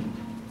secure.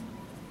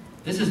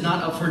 This is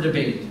not up for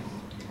debate.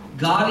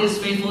 God is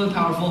faithful and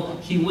powerful.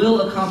 He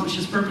will accomplish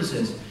his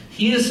purposes.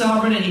 He is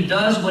sovereign and he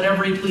does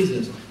whatever he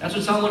pleases. That's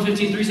what Psalm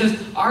 115:3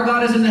 says. Our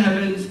God is in the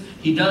heavens.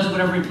 He does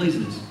whatever he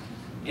pleases.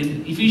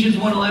 In Ephesians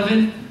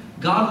 1:11,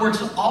 God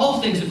works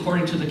all things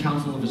according to the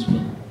counsel of his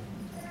will.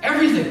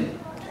 Everything.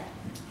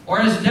 Or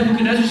as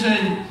Nebuchadnezzar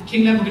said,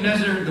 King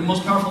Nebuchadnezzar, the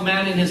most powerful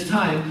man in his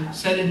time,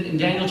 said in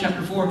Daniel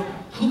chapter 4,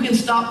 who can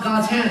stop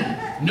God's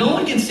hand? No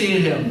one can say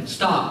to him,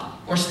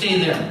 stop, or stay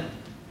there.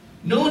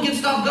 No one can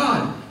stop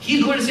God.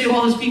 He's going to save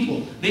all his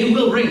people. They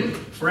will reign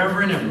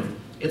forever and ever.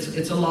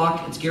 It's a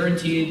lock. It's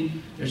guaranteed.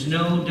 There's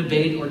no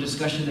debate or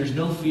discussion. There's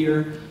no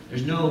fear.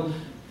 There's no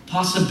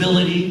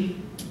possibility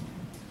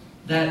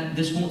that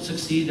this won't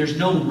succeed. There's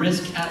no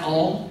risk at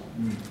all.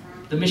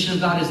 The mission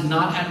of God is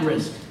not at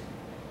risk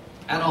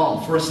at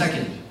all for a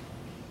second.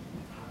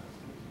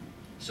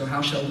 So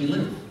how shall we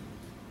live?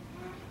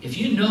 If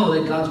you know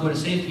that God's going to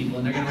save people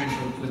and they're going to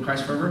reign with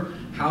Christ forever,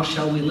 how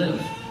shall we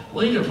live?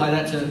 Well, you can apply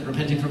that to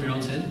repenting from your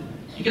own sin.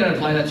 You can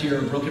apply that to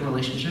your broken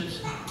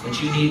relationships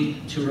that you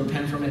need to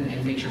repent from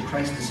and make sure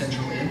Christ is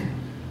central in.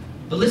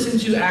 But listen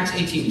to Acts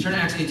 18. Turn to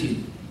Acts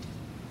 18.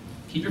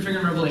 Keep your finger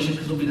in Revelation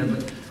because we'll be there.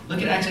 But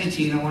look at Acts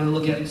 18. I want to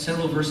look at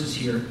several verses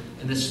here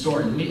in this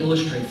story. Let me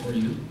illustrate for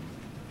you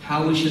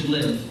how we should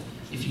live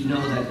if you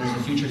know that there's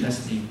a future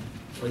destiny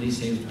for these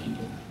saved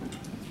people.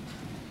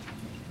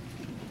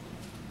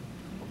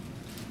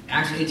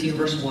 Acts 18,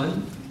 verse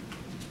 1.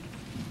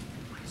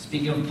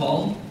 Speaking of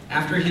Paul,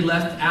 after he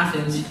left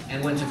Athens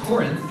and went to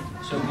Corinth,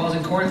 so Paul's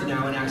in Corinth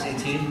now in Acts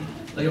 18,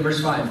 look at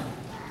verse 5.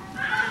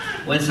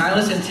 When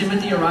Silas and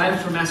Timothy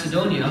arrived from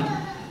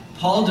Macedonia,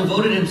 Paul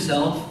devoted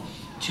himself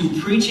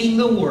to preaching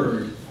the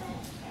word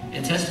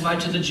and testified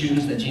to the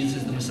Jews that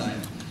Jesus is the Messiah.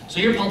 So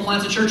here Paul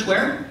plants a church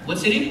where? What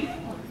city?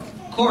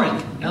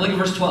 Corinth. Now look at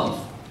verse 12.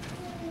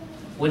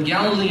 When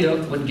Galileo,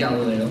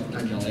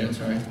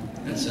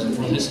 that's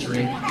world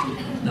history,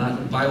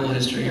 not Bible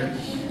history here.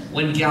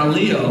 When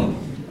Galileo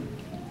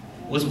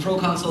was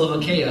proconsul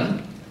of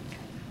Achaia,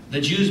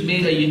 the Jews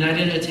made a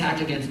united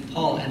attack against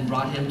Paul and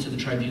brought him to the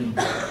tribunal.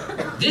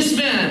 This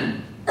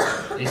man,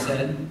 they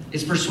said,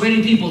 is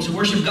persuading people to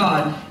worship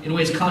God in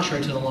ways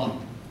contrary to the law.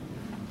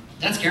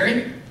 That's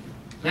scary.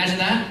 Imagine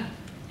that.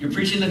 You're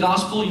preaching the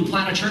gospel, you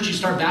plant a church, you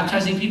start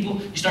baptizing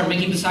people, you start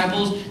making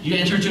disciples, you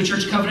enter into a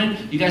church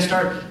covenant, you guys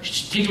start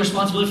taking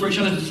responsibility for each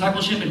other's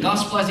discipleship and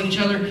gospelizing each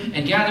other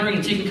and gathering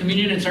and taking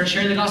communion and start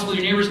sharing the gospel with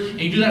your neighbors, and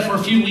you do that for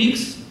a few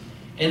weeks,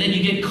 and then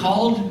you get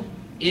called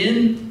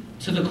in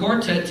to the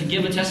court to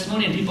give a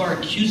testimony, and people are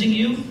accusing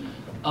you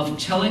of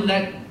telling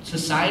that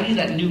society,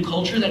 that new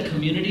culture, that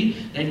community,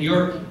 that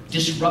you're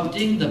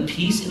disrupting the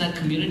peace in that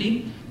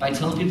community by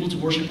telling people to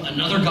worship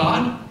another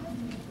God.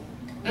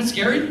 That's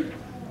scary.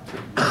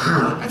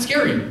 That's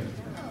scary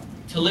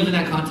to live in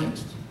that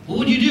context. What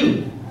would you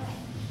do?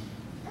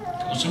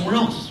 Go somewhere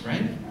else,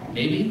 right?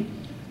 Maybe.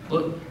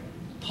 But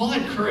Paul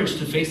had courage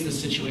to face this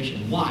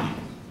situation. Why?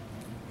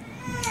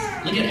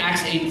 Look at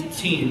Acts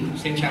 18,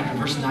 same chapter,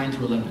 verse 9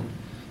 through 11.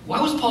 Why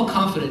was Paul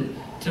confident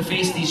to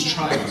face these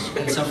trials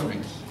and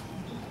sufferings?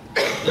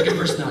 Look at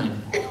verse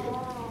 9.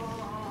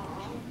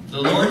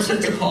 The Lord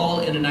said to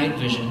Paul in a night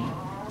vision,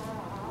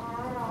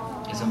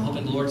 as I'm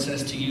hoping the Lord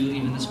says to you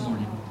even this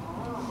morning,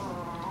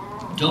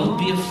 don't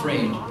be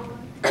afraid,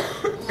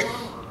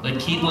 but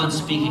keep on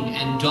speaking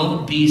and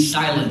don't be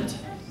silent.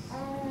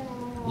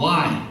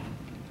 Why?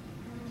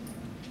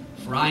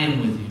 For I am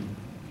with you,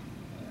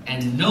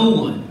 and no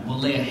one will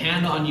lay a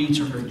hand on you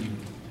to hurt you.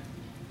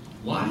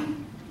 Why?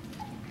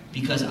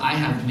 Because I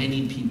have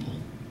many people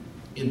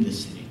in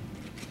this city.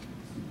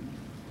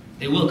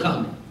 They will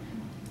come.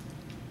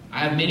 I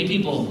have many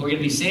people who are going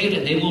to be saved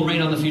and they will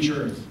reign on the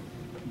future earth.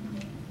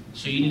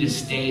 So you need to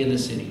stay in the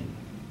city.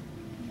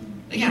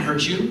 They can't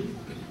hurt you.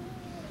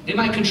 They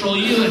might control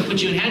you and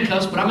put you in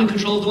handcuffs, but I'm in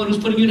control of the one who's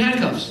putting you in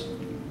handcuffs.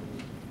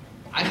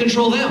 I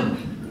control them.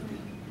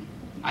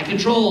 I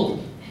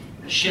control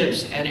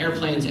ships and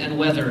airplanes and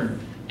weather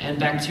and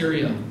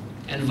bacteria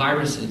and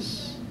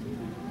viruses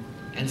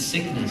and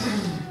sickness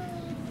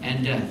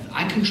and death.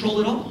 I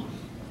control it all.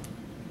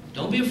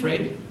 Don't be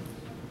afraid.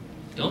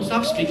 Don't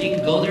stop speaking.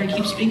 Go there and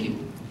keep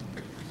speaking.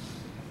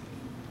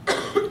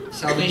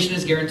 Salvation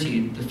is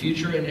guaranteed. The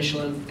future,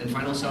 initial, and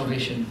final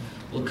salvation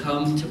will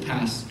come to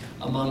pass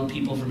among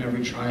people from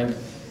every tribe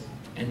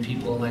and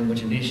people and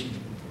language and nation.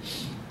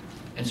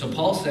 And so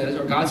Paul says,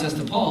 or God says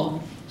to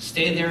Paul,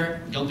 stay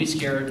there, don't be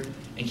scared,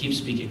 and keep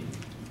speaking.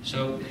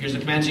 So here's the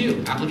command to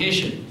you,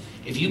 application.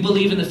 If you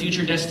believe in the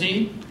future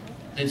destiny,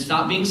 then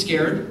stop being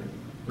scared,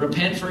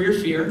 repent for your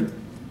fear,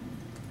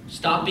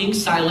 stop being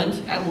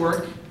silent at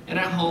work and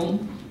at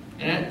home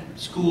and at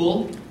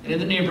school and in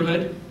the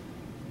neighborhood.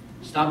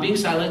 Stop being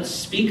silent,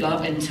 speak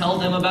up, and tell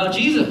them about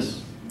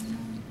Jesus.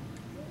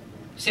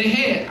 Say,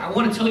 hey, I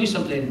want to tell you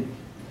something.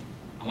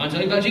 I want to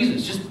tell you about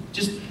Jesus.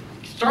 Just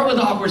start with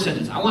the awkward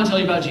sentence. I want to tell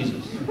you about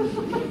Jesus.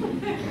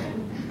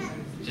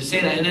 Just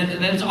say that, and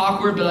then it's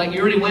awkward, but like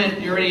you already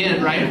went, you're already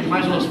in, right? You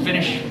might as well just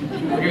finish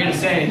what you're going to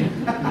say,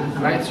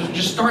 right? So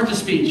just start the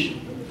speech,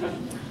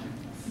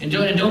 and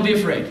don't be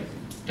afraid.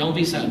 Don't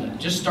be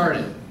silent. Just start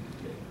it,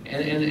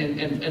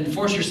 and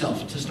force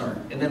yourself to start,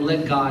 and then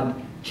let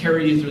God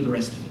carry you through the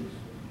rest of it.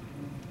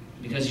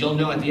 Because you'll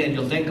know at the end,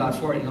 you'll thank God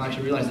for it, and you'll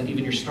actually realize that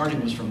even your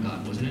starting was from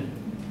God, wasn't it?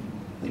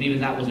 And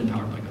even that was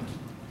empowered by God.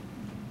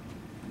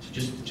 So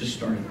just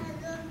start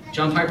it.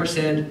 John Piper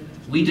said,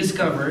 "We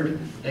discovered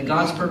that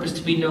God's purpose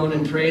to be known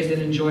and praised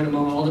and enjoyed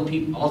among all the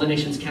people, all the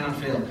nations cannot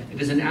fail.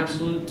 It is an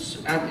absolute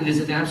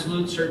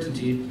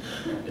certainty.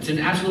 It's an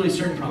absolutely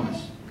certain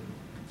promise.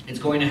 It's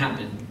going to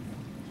happen."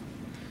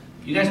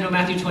 You guys know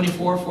Matthew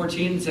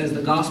 24:14 says,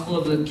 "The gospel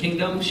of the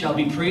kingdom shall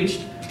be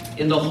preached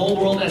in the whole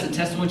world as a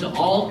testimony to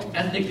all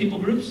ethnic people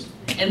groups,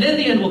 and then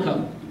the end will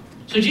come."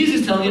 So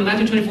Jesus is telling you in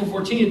Matthew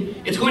 24:14,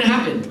 it's going to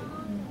happen.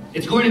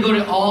 It's going to go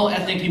to all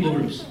ethnic people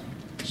groups.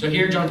 So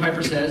here John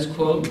Piper says,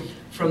 quote,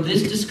 "From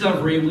this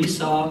discovery we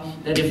saw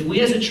that if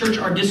we as a church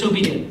are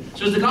disobedient,"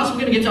 so is the gospel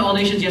going to get to all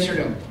nations, yes or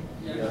no?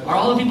 Yes. Are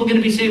all the people going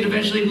to be saved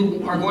eventually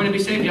who are going to be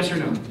saved, yes or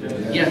no?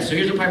 Yes. So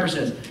here's what Piper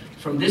says.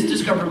 "From this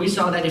discovery we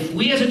saw that if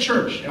we as a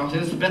church," and I'll say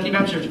this to Bethany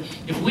Baptist Church,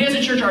 "if we as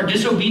a church are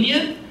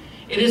disobedient,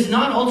 it is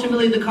not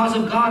ultimately the cause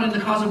of God and the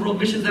cause of world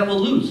missions that will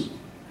lose.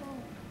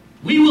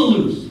 We will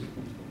lose.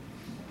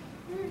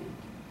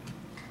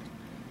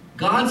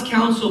 God's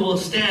counsel will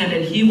stand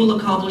and he will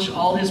accomplish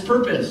all his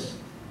purpose.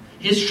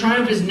 His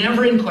triumph is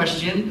never in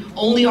question,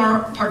 only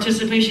our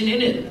participation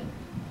in it,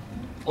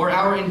 or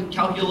our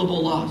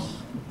incalculable loss.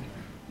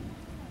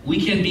 We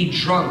can be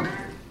drunk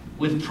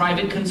with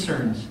private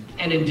concerns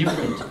and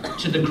indifferent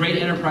to the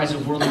great enterprise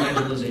of world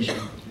evangelization,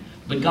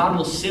 but God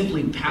will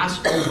simply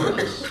pass over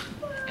us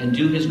and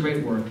do his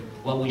great work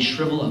while we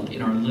shrivel up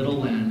in our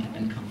little land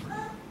and comfort."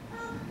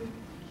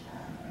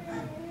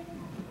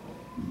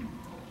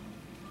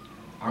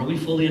 Are we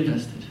fully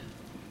invested?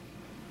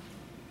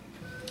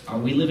 Are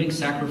we living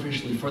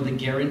sacrificially for the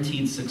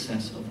guaranteed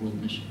success of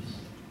world missions?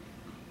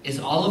 Is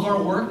all of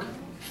our work,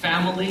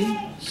 family,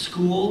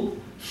 school,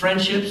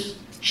 friendships,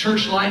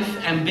 church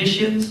life,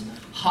 ambitions,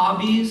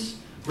 hobbies,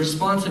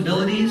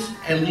 responsibilities,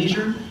 and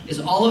leisure,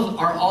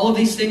 are all of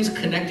these things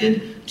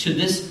connected to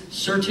this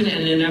certain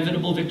and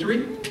inevitable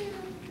victory?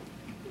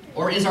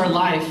 Or is our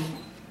life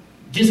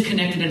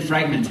disconnected and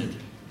fragmented?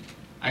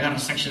 I got a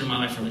section of my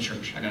life for the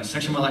church. I got a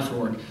section of my life for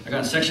work. I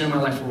got a section of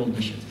my life for world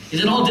missions.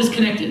 Is it all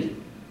disconnected?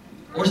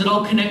 Or is it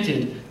all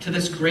connected to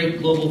this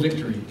great global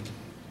victory?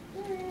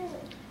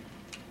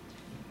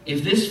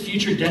 If this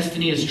future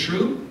destiny is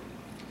true,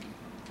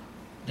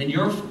 then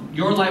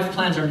your life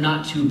plans are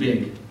not too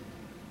big.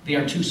 They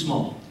are too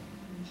small.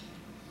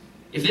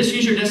 If this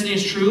future destiny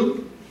is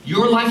true,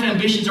 your life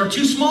ambitions are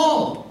too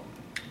small.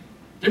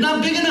 They're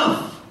not big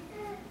enough.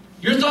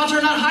 Your thoughts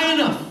are not high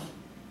enough.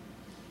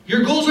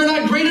 Your goals are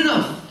not great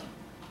enough.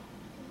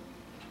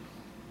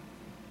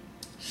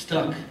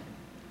 Stuck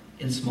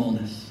in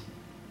smallness.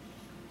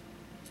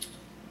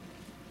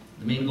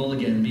 The main goal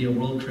again, be a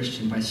world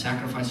Christian by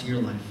sacrificing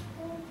your life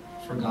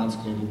for God's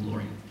global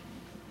glory.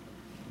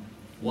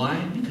 Why?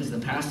 Because the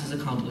past is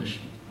accomplished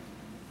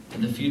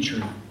and the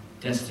future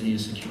destiny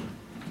is secure.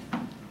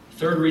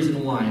 Third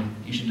reason why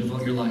you should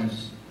devote your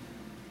lives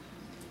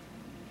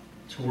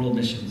to world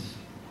missions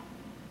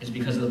is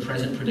because of the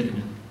present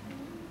predicament.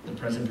 The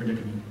present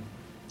predicament.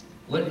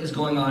 What is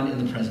going on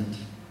in the present?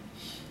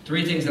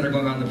 Three things that are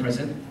going on in the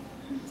present.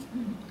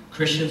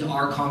 Christians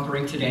are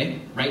conquering today,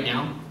 right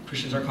now.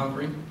 Christians are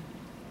conquering.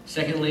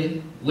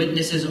 Secondly,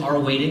 witnesses are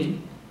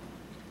waiting.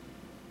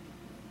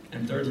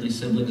 And thirdly,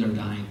 siblings are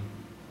dying.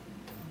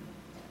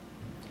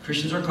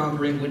 Christians are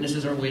conquering,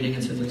 witnesses are waiting,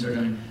 and siblings are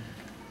dying.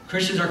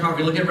 Christians are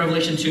conquering. Look at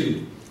Revelation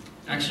 2.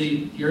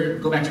 Actually,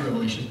 go back to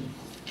Revelation.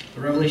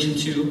 Revelation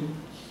 2.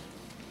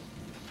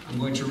 I'm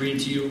going to read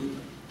to you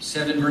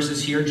 7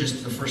 verses here,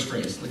 just the first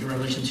phrase. Look at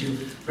Revelation 2.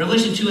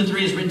 Revelation 2 and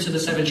 3 is written to the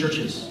 7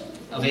 churches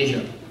of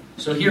Asia.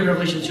 So here,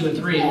 Revelation 2 and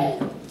 3,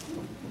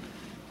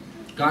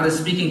 God is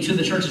speaking to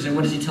the churches, and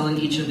what is he telling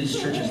each of these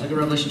churches? Look at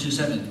Revelation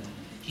 2:7.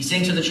 He's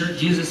saying to the church,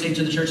 Jesus is saying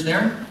to the church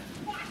there,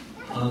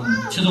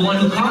 to the one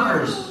who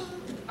conquers,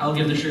 I'll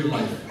give the tree of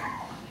life.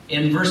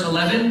 In verse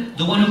 11,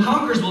 the one who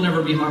conquers will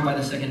never be harmed by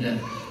the second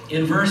death.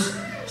 In verse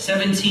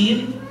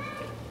 17,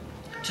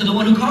 to the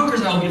one who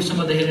conquers, I will give some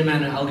of the hidden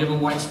manna. I'll give him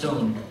white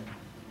stone.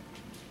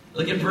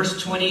 Look at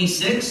verse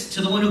 26.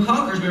 To the one who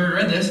conquers, we already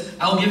read this,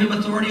 I will give him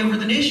authority over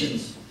the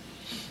nations.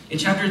 In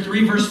chapter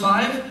 3, verse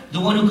 5, the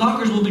one who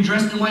conquers will be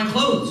dressed in white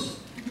clothes,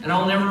 and I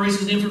will never erase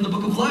his name from the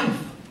book of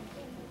life.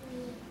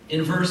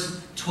 In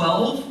verse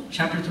 12,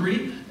 chapter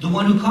 3, the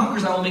one who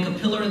conquers, I will make a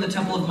pillar in the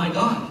temple of my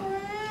God,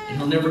 and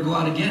he'll never go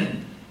out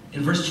again.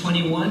 In verse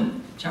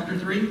 21, chapter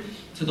 3,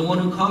 to the one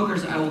who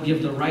conquers, I will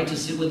give the right to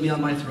sit with me on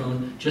my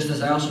throne, just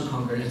as I also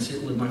conquered and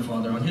sit with my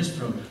Father on his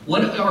throne.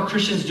 What are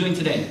Christians doing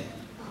today?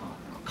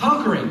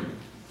 Conquering.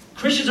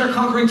 Christians are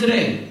conquering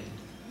today.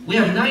 We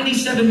have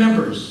 97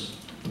 members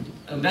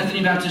of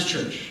Bethany Baptist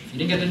Church. If you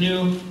didn't get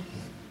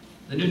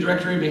the new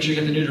directory, make sure you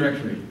get the new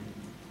directory.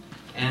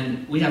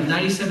 And we have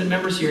 97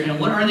 members here. And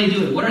what are they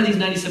doing? What are these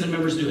 97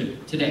 members doing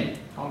today?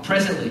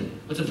 Presently.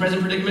 What's the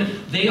present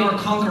predicament? They are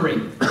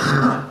conquering.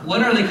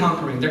 What are they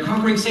conquering? They're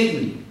conquering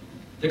Satan.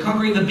 They're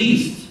conquering the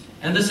beast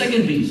and the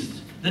second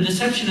beast, the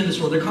deception in this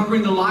world. They're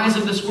conquering the lies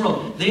of this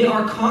world. They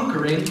are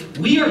conquering,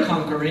 we are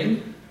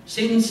conquering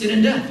Satan, sin,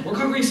 and death. We're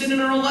conquering sin in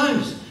our own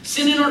lives,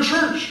 sin in our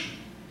church.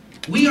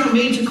 We are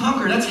made to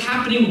conquer. That's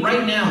happening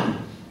right now.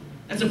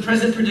 That's a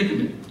present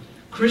predicament.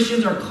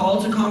 Christians are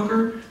called to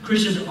conquer.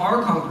 Christians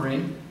are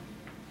conquering.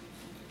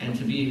 And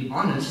to be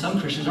honest, some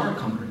Christians aren't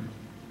conquering.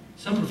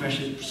 Some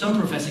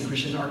professing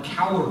Christians are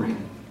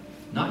cowering,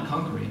 not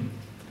conquering.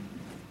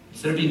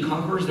 Instead of being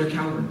conquerors, they're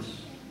cowards.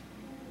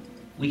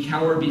 We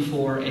cower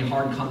before a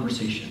hard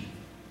conversation.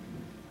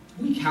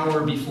 We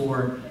cower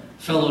before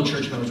fellow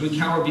church members. We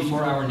cower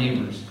before our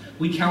neighbors.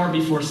 We cower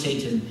before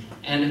Satan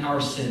and our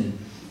sin.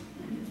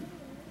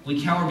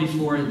 We cower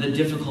before the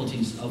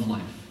difficulties of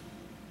life.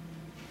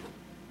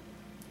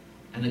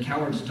 And the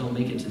cowards don't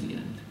make it to the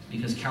end,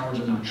 because cowards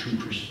are not true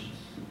Christians.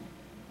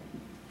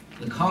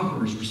 The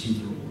conquerors receive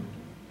the reward.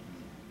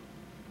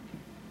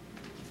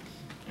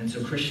 And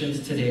so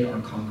Christians today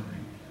are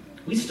conquering.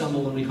 We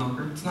stumble when we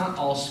conquer. It's not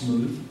all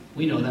smooth.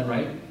 We know that,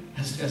 right?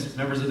 As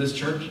members of this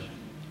church,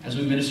 as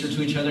we minister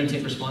to each other and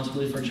take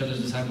responsibility for each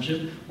other's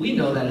discipleship, we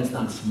know that it's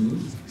not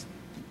smooth.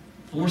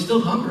 But we're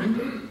still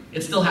conquering.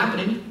 It's still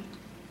happening.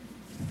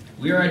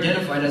 We are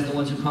identified as the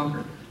ones who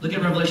conquer. Look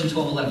at Revelation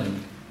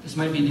 12:11. This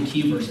might be the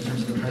key verse in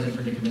terms of the present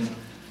predicament,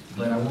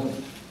 but I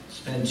won't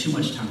spend too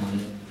much time on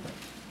it.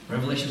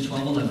 Revelation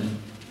 12:11.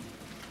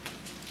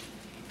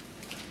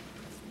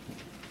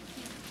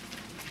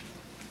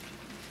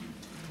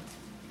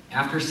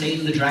 After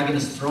Satan, the dragon,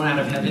 is thrown out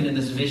of heaven in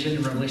this vision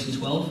in Revelation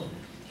 12,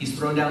 he's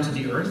thrown down to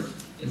the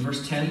earth in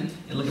verse 10.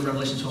 And look at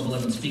Revelation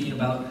 12:11, speaking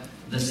about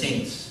the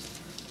saints.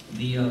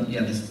 The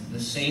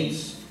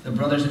saints, the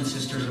brothers and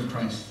sisters of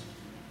Christ,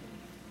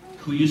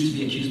 who used to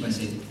be accused by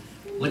Satan.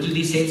 What did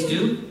these saints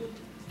do?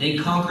 They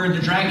conquered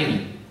the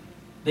dragon.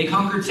 They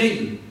conquered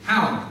Satan.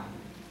 How?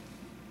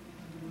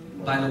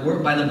 By the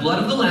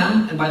blood of the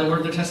Lamb and by the word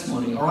of their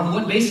testimony. Or on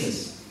what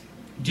basis?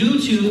 Due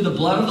to the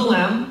blood of the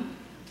Lamb.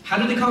 How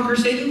did they conquer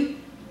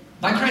Satan?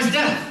 By Christ's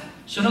death.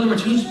 So in other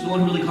words, who's the one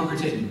who really conquered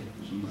Satan?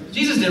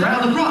 Jesus did,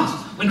 right on the cross.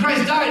 When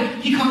Christ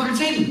died, he conquered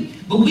Satan.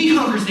 But we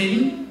conquer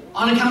Satan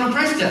on account of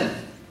Christ's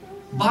death.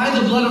 By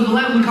the blood of the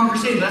Lamb, we conquer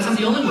Satan. But that's not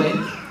the only way.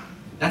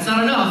 That's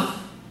not enough.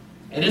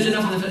 It is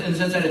enough in the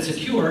sense that it's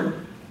secure,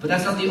 but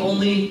that's not the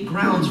only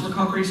grounds for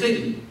conquering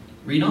Satan.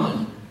 Read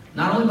on.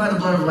 Not only by the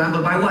blood of the Lamb,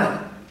 but by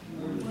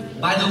what?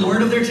 By the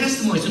word of their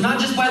testimony. So not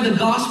just by the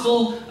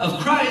gospel of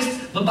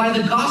Christ, but by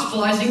the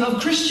gospelizing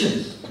of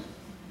Christians.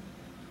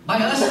 By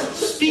us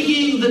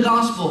speaking the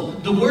gospel,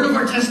 the word of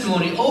our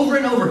testimony, over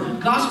and over,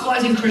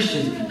 gospelizing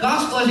Christians,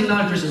 gospelizing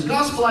non-Christians,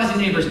 gospelizing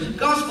neighbors,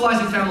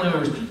 gospelizing family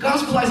members,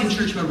 gospelizing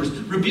church members,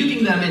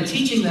 rebuking them and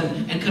teaching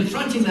them and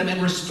confronting them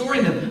and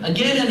restoring them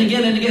again and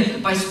again and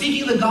again. By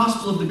speaking the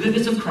gospel of the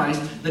goodness of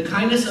Christ, the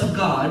kindness of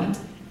God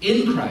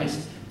in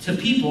Christ to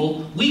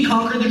people, we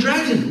conquer the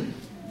dragon.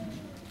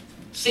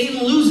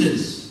 Satan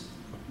loses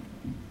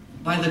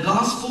by the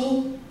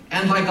gospel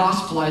and by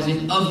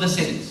gospelizing of the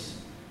saints.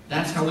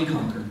 That's how we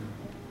conquer.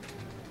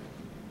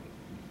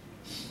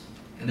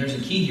 And there's a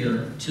key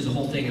here to the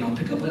whole thing, and I'll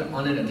pick up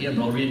on it at the end,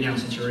 but I'll read it now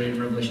since you're already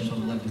in Revelation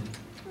 12:11.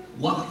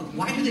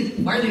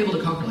 Why are they able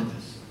to conquer like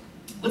this?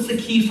 What's the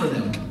key for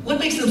them? What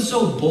makes them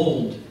so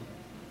bold?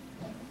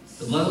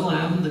 The blood of the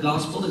Lamb, the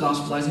gospel, the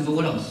gospelizing, but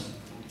what else?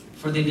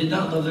 For they did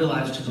not love their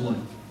lives to the what?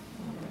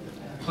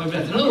 Point of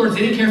death. In other words,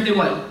 they didn't care if they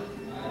what?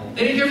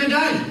 They didn't care if they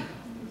died.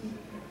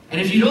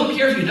 And if you don't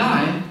care if you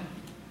die,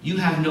 you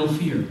have no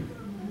fear.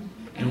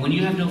 And when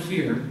you have no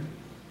fear,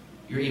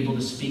 you're able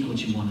to speak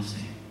what you want to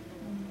say.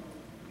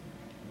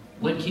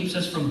 What keeps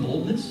us from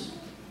boldness?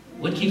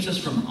 What keeps us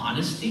from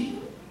honesty?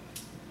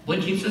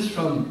 What keeps us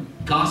from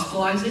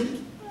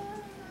gospelizing?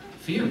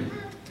 Fear.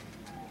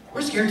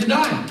 We're scared to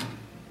die.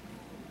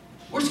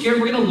 We're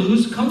scared we're going to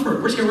lose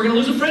comfort. We're scared we're going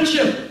to lose a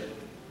friendship.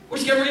 We're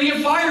scared we're going to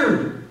get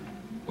fired.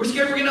 We're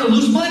scared we're going to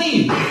lose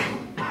money.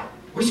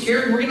 We're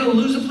scared we're going to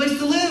lose a place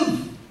to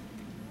live.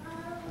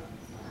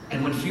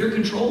 And when fear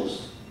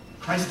controls,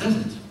 Christ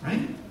doesn't,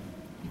 right?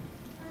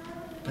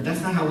 But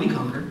that's not how we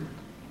conquer.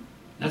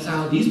 That's not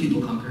how these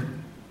people conquer.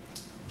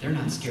 They're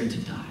not scared to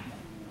die.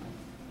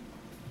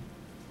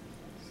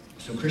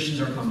 So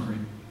Christians are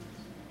conquering.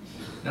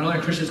 Not only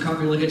are Christians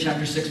conquering, look at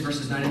chapter 6,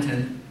 verses 9 and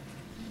 10.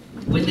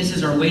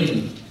 Witnesses are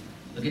waiting.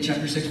 Look at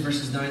chapter 6,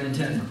 verses 9 and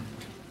 10.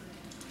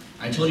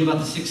 I told you about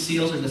the 6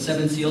 seals, or the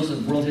 7 seals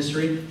of world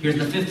history. Here's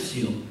the 5th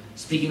seal.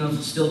 Speaking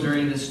of still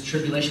during this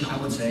tribulation, I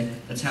would say,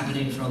 that's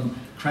happening from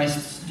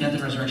Christ's death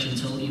and resurrection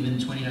until even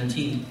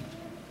 2019.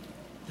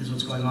 This is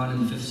what's going on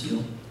in the 5th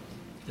seal.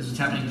 This is what's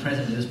happening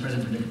presently, this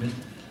present predicament.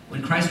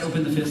 When Christ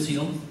opened the 5th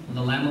seal, when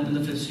the Lamb opened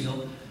the 5th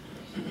seal,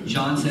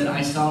 John said,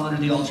 I saw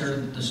under the altar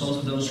the souls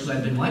of those who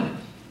had been what?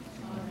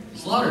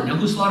 Slaughtered. Now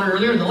who slaughtered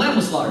earlier? The Lamb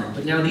was slaughtered.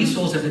 But now these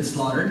souls have been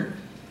slaughtered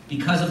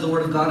because of the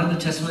word of God and the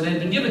testimony that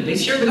had been given. They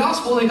shared the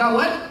gospel. They got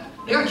what?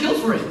 They got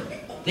killed for it.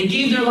 They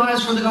gave their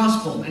lives for the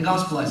gospel and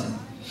gospelizing.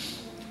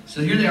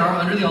 So here they are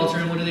under the altar,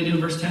 and what do they do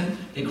in verse 10?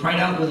 They cried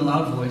out with a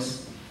loud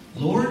voice,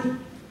 Lord,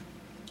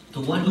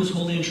 the one who's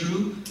holy and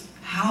true,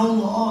 how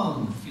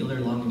long? Feel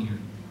their longing here.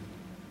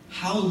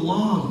 How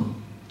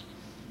long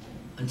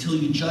until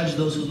you judge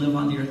those who live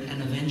on the earth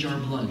and avenge our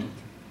blood?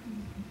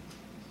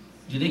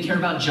 Do they care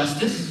about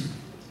justice?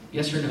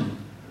 Yes or no?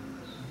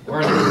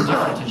 Or are they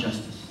indifferent to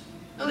justice?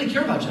 No, they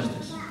care about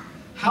justice.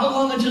 How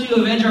long until you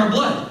avenge our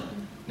blood?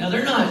 Now,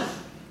 they're not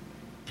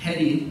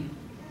petty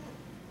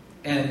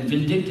and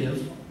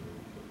vindictive.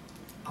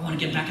 I want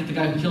to get back at the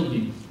guy who killed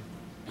me.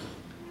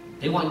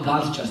 They want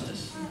God's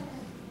justice.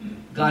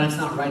 God, it's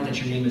not right that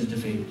your name is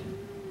defamed.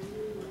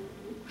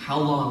 How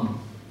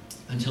long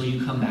until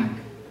you come back,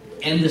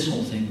 end this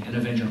whole thing, and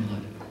avenge our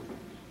blood?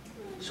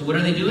 So what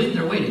are they doing?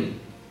 They're waiting.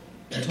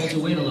 They're told to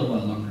wait a little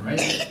while longer,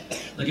 right?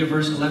 Look at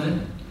verse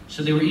 11.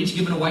 So they were each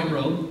given a white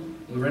robe.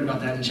 We read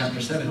about that in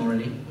chapter 7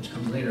 already, which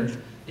comes later.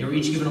 They were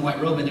each given a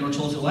white robe, and they were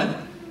told to what?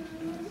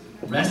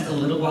 Rest a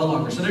little while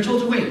longer. So they're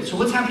told to wait. So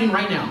what's happening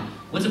right now?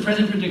 What's the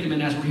present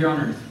predicament as we're here on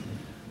earth?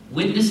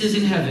 Witnesses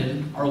in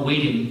heaven are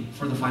waiting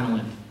for the final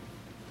end.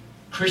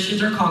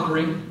 Christians are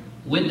conquering.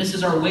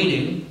 Witnesses are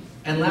waiting.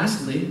 And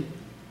lastly,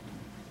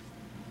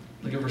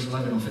 look at verse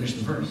 11. I'll finish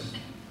the verse.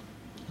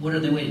 What are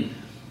they waiting?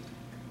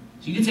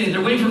 So you could say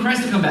they're waiting for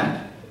Christ to come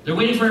back. They're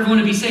waiting for everyone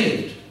to be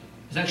saved.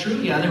 Is that true?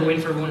 Yeah, they're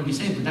waiting for everyone to be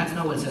saved. But that's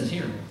not what it says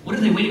here. What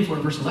are they waiting for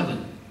in verse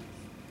 11?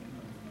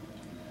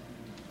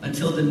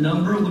 Until the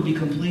number would be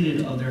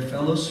completed of their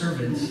fellow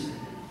servants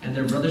and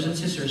their brothers and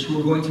sisters who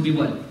were going to be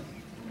what?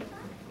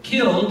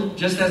 Killed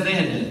just as they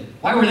had been.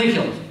 Why were they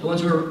killed? The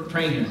ones who were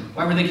praying here.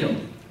 Why were they killed?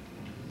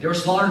 They were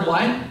slaughtered.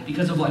 Why?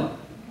 Because of what?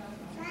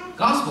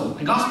 Gospel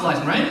and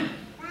gospelizing, right?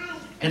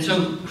 And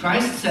so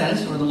Christ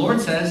says, or the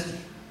Lord says,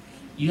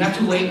 you have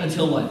to wait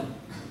until what?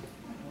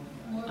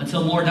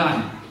 Until more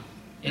die.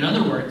 In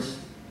other words,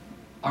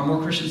 are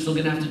more Christians still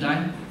going to have to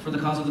die for the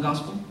cause of the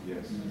gospel?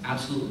 Yes.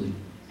 Absolutely.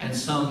 And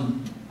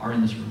some are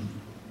in this room.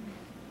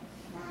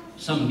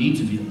 Some need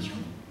to be in this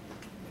room.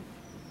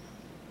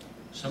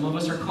 Some of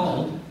us are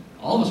called,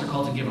 all of us are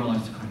called to give our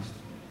lives to Christ.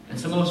 And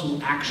some of us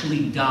will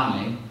actually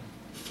die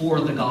for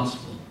the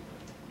gospel.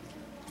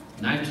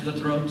 Knife to the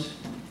throat,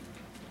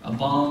 a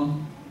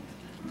bomb,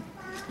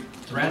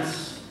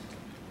 threats,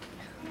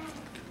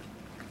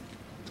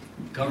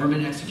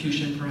 government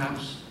execution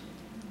perhaps.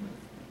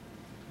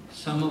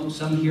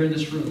 Some here in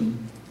this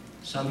room,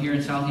 some here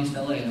in Southeast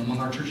LA, among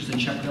our churches in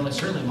Shepherd LA,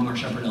 certainly among our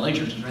Shepherd LA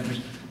churches, right?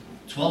 There's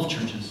 12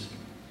 churches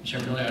in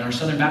Shepherd LA. At our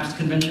Southern Baptist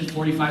Convention,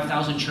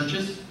 45,000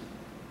 churches.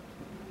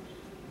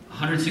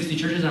 160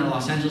 churches in our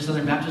Los Angeles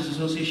Southern Baptist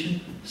Association.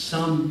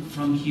 Some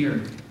from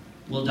here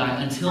will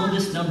die. Until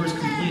this number is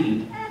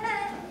completed,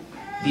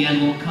 the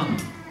end won't come.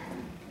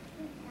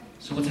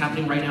 So what's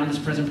happening right now in this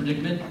present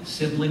predicament?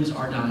 Siblings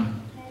are dying.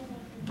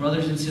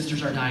 Brothers and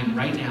sisters are dying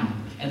right now.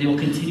 And they will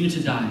continue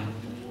to die.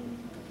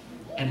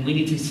 And we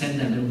need to send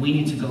them, and we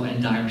need to go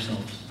and die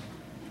ourselves.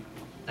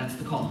 That's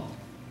the call.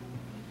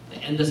 The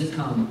end doesn't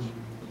come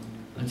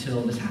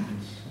until this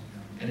happens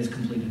and is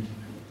completed.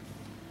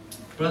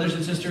 Brothers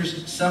and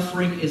sisters,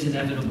 suffering is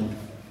inevitable.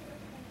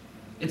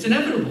 It's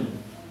inevitable.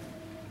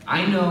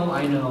 I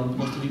know,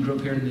 most of you grew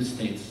up here in the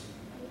States.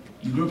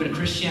 You grew up in a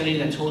Christianity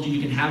that told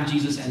you can have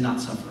Jesus and not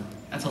suffer.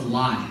 That's a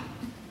lie.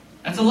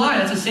 That's a lie.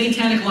 That's a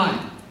satanic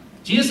lie.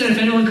 Jesus said, if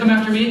anyone come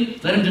after me,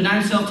 let him deny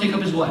himself, take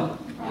up his what?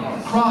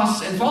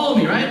 Cross and follow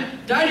me, right?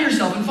 Die to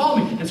yourself and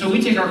follow me. And so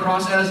we take our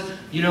cross as,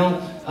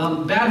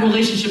 bad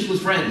relationships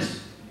with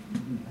friends.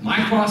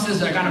 My cross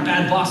is I got a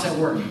bad boss at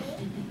work.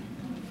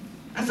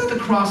 That's not the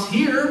cross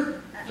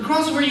here. The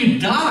cross is where you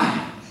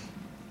die.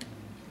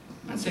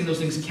 I'm not saying those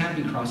things can't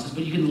be crosses,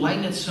 but you can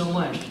lighten it so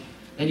much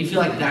that you feel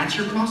like that's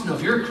your cross. No,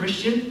 if you're a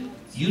Christian,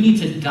 you need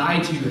to die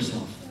to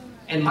yourself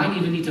and might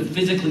even need to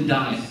physically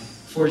die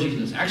for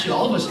Jesus. Actually,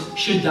 all of us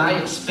should die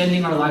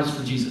expending our lives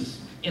for Jesus.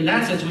 In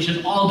that sense, we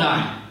should all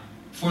die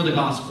for the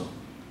gospel.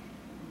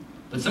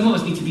 But some of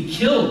us need to be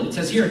killed. It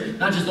says here,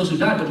 not just those who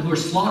died, but who are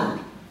slaughtered.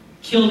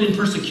 Killed in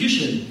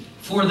persecution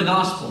for the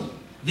gospel.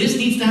 This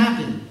needs to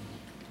happen.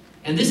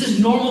 And this is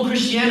normal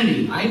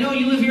Christianity. I know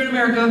you live here in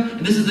America,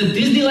 and this is the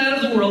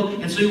Disneyland of the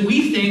world, and so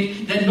we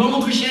think that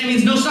normal Christianity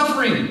means no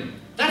suffering.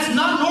 That's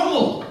not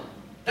normal.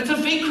 That's a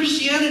fake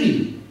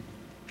Christianity.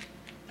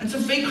 That's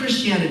a fake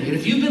Christianity. And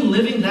if you've been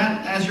living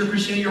that as your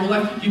Christianity your whole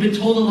life, you've been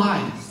told a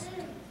lie.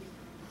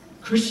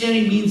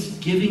 Christianity means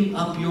giving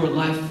up your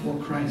life for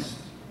Christ.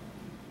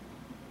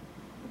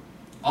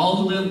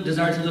 All who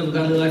desire to live a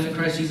godly life in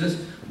Christ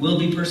Jesus will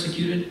be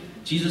persecuted.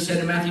 Jesus said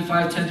in Matthew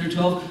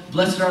 5:10-12,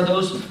 blessed are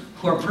those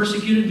who are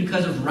persecuted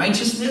because of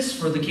righteousness,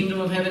 for the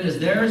kingdom of heaven is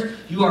theirs.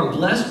 You are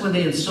blessed when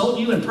they insult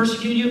you and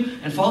persecute you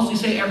and falsely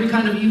say every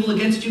kind of evil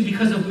against you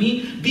because of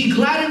me. Be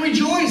glad and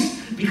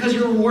rejoice, because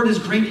your reward is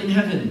great in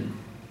heaven.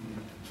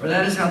 For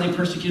that is how they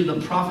persecuted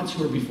the prophets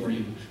who were before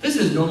you. This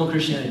is normal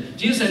Christianity.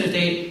 Jesus said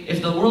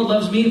if the world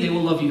loves me, they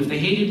will love you. If they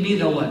hated me,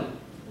 they'll what?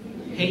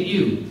 Hate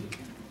you.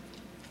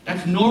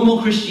 That's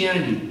normal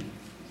Christianity.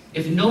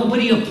 If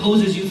nobody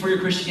opposes you for your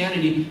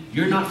Christianity,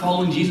 you're not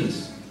following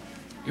Jesus.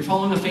 You're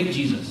following a fake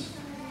Jesus.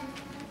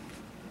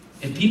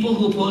 If people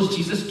who oppose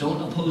Jesus don't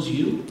oppose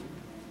you,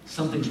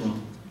 something's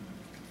wrong.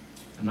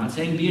 I'm not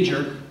saying be a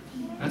jerk.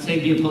 I'm not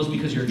saying be opposed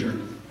because you're a jerk.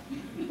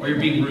 Or you're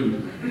being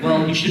rude.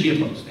 Well, you should be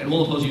opposed. And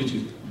we'll oppose you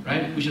too.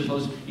 Right? We should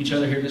oppose each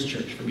other here in this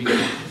church for being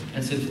rude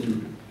and sinfully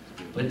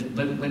rude.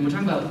 But when we're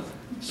talking about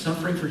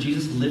suffering for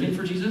Jesus, living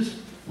for Jesus,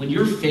 when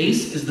your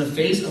face is the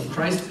face of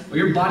Christ, or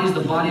your body is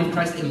the body of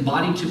Christ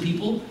embodied to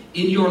people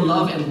in your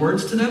love and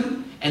words to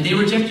them, and they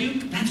reject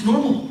you, that's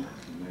normal.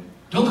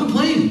 Don't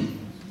complain.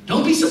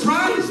 Don't be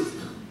surprised.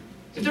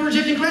 If they're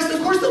rejecting Christ,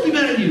 of course they'll be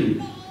mad at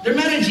you. They're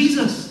mad at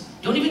Jesus.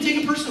 Don't even take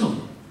it personal.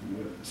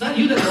 It's not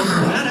you that they're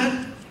mad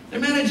at. They're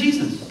mad at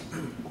Jesus.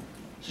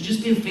 So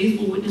just be a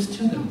faithful witness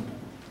to them.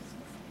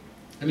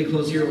 Let me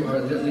close here, or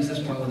at least this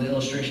point, with an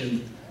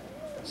illustration.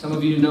 Some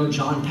of you know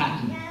John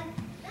Paton,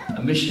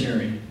 a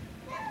missionary.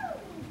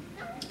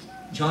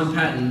 John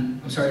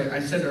Paton, I'm sorry, I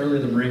said earlier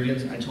the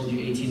Moravians. I told you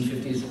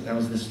 1850s. That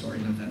was this story,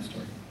 not that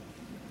story.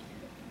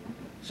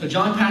 So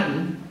John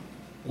Paton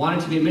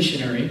wanted to be a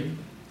missionary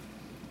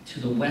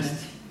to the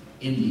West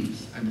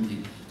Indies, I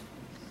believe.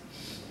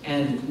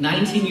 And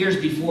 19 years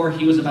before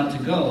he was about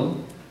to go,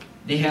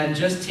 they had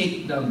just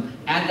taken them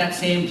at that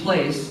same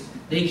place.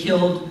 They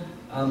killed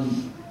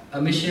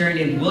a missionary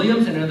named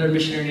Williams and another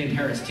missionary named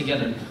Harris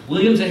together.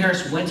 Williams and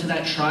Harris went to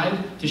that tribe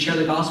to share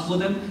the gospel with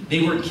them.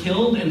 They were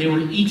killed and they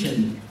were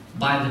eaten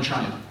by the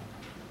tribe.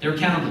 They were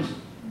cannibals.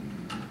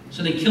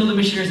 So they killed the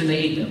missionaries and they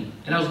ate them.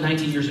 And that was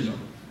 19 years ago.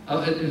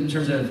 In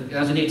terms of,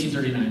 that was in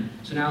 1839.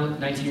 So now,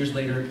 19 years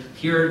later,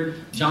 here,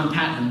 John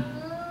Paton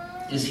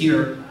is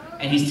here,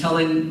 and he's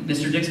telling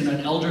Mr. Dixon, an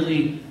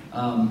elderly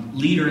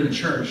leader in the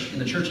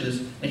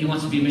churches, that he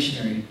wants to be a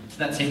missionary to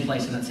that same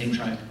place in that same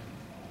tribe.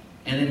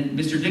 And then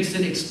Mr.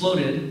 Dixon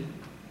exploded.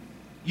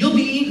 You'll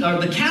be eaten, or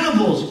the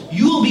cannibals,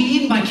 you will be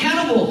eaten by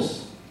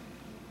cannibals.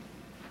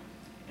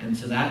 And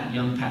to that,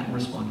 young Paton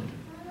responded,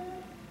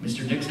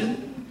 Mr.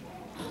 Dixon,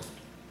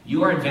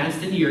 you are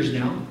advanced in years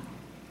now,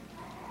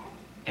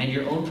 and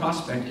your own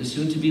prospect is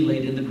soon to be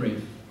laid in the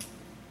grave,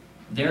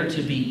 there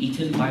to be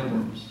eaten by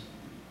worms.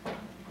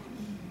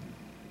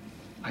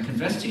 I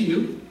confess to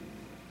you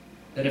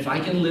that if I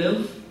can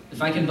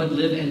but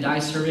live and die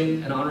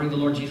serving and honoring the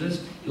Lord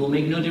Jesus, it will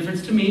make no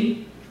difference to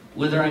me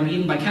whether I'm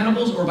eaten by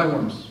cannibals or by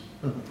worms.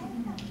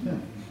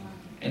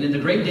 And in the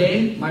great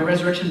day, my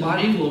resurrection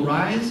body will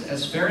rise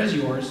as fair as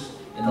yours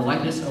in the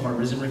likeness of our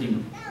risen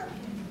Redeemer.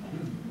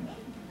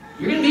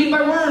 You're going to be eaten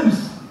by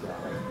worms.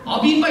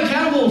 I'll be eaten by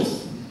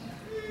cannibals.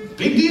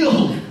 Big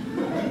deal.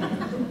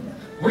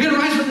 We're going to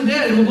rise from the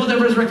dead and we'll both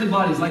have resurrected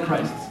bodies like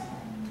Christ's.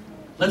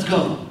 Let's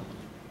go.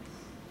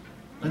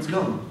 Let's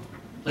go.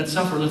 Let's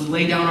suffer. Let's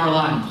lay down our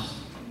lives.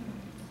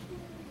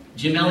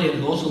 Jim Elliot,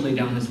 who also laid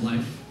down his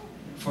life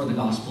for the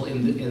gospel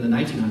in the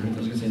 1900s, I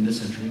was going to say in this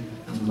century,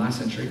 not the last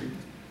century,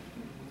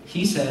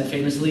 he said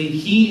famously,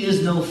 he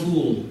is no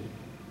fool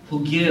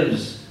who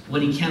gives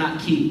what he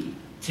cannot keep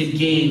to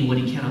gain what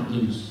he cannot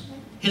lose.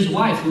 His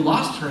wife, who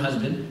lost her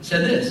husband,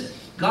 said this,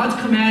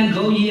 God's command,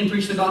 go ye and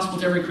preach the gospel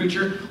to every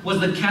creature, was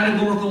the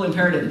categorical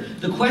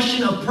imperative. The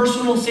question of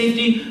personal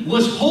safety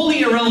was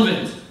wholly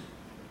irrelevant.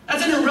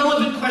 That's an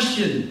irrelevant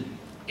question.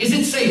 Is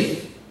it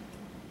safe?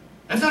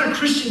 That's not a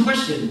Christian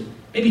question.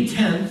 Maybe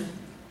 10th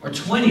or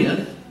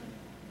 20th.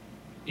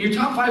 Your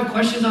top 5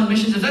 questions on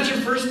missions, if that's your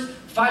first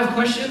 5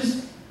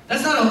 questions,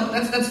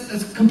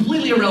 that's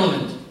completely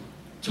irrelevant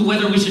to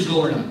whether we should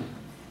go or not.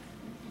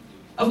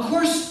 Of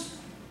course,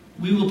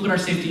 we will put our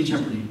safety in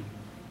jeopardy.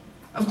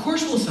 Of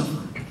course we'll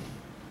suffer.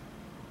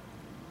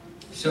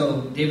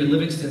 So, David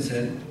Livingston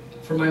said,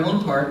 for my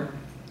own part,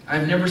 I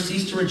have never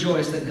ceased to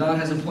rejoice that God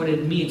has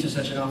appointed me to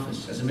such an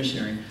office as a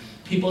missionary.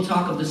 People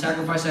talk of the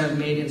sacrifice I have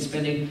made in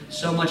spending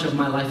so much of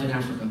my life in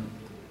Africa.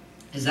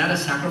 Is that a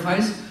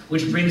sacrifice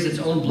which brings its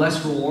own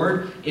blessed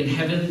reward in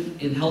heaven,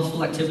 in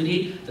healthful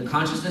activity, the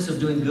consciousness of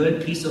doing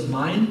good, peace of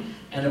mind,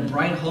 and a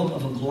bright hope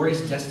of a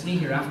glorious destiny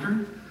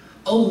hereafter?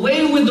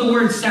 Away with the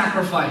word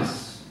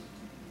sacrifice.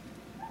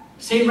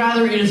 Say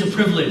rather it is a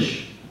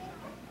privilege.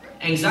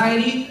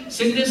 Anxiety,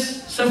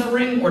 sickness,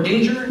 suffering, or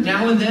danger,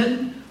 now and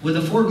then, with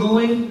the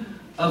foregoing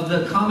of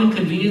the common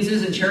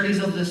conveniences and charities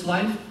of this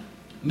life,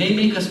 may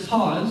make us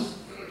pause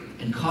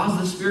and cause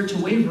the spirit to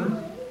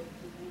waver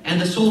and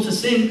the soul to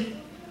sink,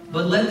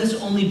 but let this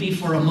only be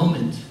for a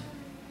moment.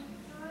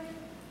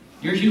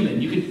 You're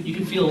human. You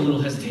can feel a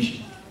little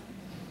hesitation.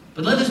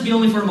 But let this be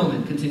only for a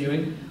moment,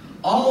 continuing.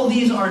 All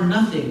these are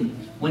nothing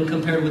when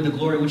compared with the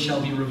glory which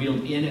shall be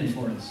revealed in and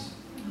for us.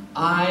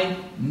 I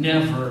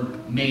never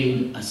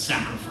made a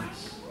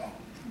sacrifice.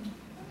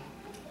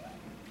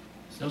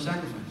 It's no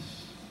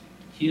sacrifice.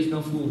 He is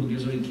no fool who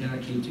gives what he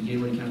cannot keep to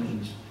gain what he cannot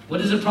lose. What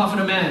does it profit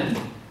a man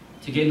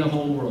to gain the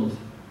whole world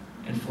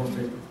and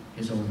forfeit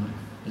his own life,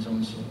 his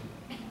own soul?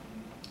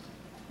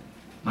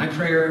 My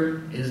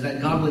prayer is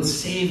that God would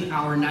save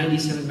our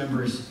 97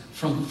 members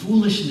from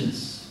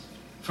foolishness,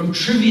 from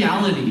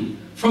triviality,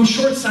 from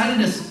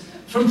short-sightedness,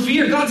 from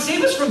fear. God,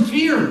 save us from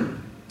fear.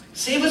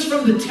 Save us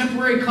from the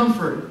temporary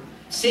comfort.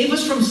 Save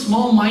us from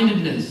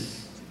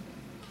small-mindedness.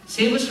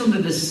 Save us from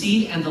the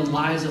deceit and the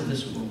lies of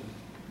this world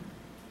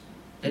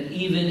that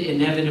even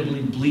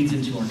inevitably bleeds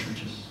into our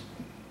churches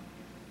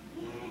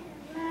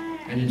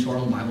and into our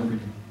own Bible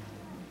reading.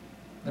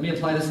 Let me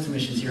apply this to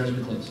missions here as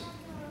we close.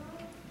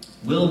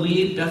 Will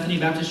we, Bethany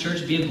Baptist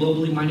Church, be a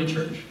globally minded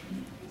church?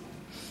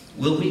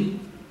 Will we?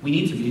 We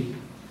need to be.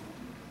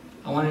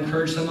 I want to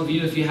encourage some of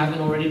you, if you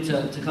haven't already,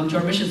 to come to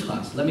our missions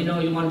class. Let me know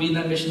you want to be in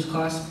that missions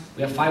class.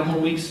 We have 5 more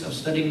weeks of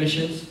studying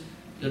missions.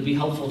 It would be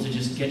helpful to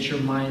just get your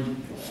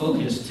mind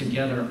focused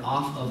together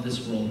off of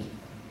this world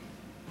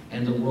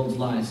and the world's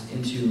lies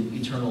into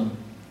eternal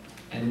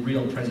and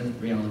real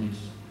present realities.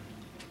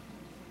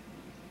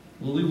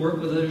 Will we work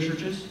with other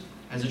churches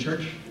as a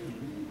church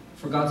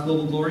for God's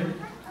global glory?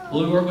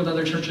 Will we work with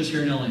other churches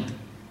here in LA?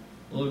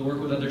 Will we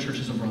work with other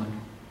churches abroad?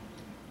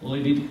 Will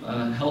we be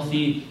a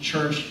healthy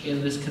church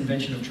in this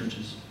convention of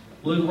churches?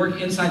 Will we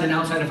work inside and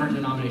outside of our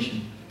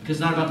denomination? Because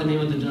it's not about the name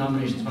of the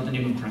denomination, it's about the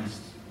name of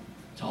Christ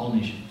to all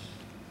nations.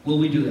 Will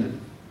we do that?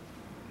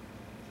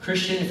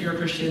 Christian, if you're a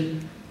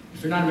Christian,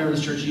 if you're not a member of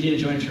this church, you need to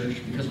join a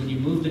church, because when you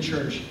move the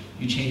church,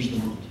 you change the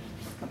world.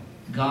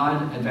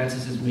 God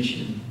advances his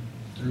mission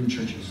through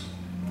churches.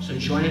 So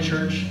join a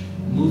church,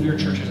 move your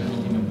church as a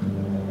healthy member,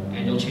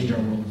 and you'll change our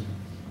world.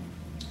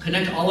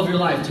 Connect all of your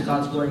life to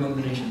God's glory among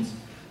the nations.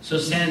 So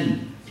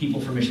send people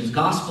for missions.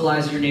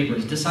 Gospelize your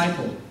neighbors.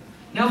 Disciple.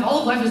 Now, if all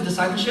of life is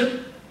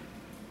discipleship,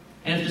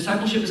 and if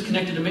discipleship is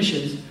connected to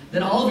missions,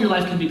 then all of your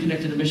life can be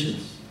connected to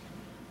missions.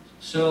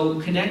 So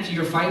connect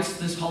your fights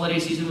this holiday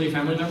season with your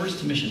family members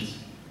to missions.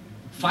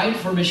 Fight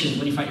for missions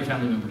when you fight your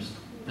family members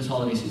this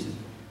holiday season.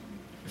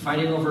 You're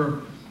fighting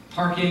over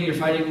parking, you're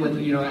fighting with,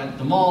 at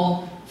the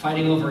mall,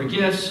 fighting over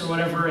gifts or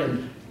whatever,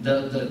 and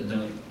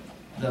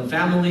the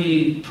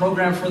family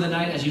program for the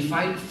night. As you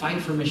fight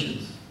for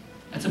missions.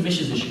 That's a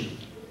missions issue.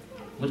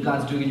 What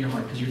God's doing in your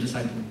heart, because you're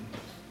discipling.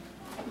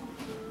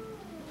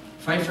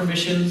 Fight for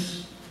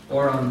missions,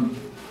 or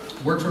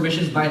work for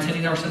missions by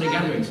attending our Sunday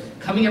gatherings.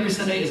 Coming every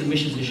Sunday is a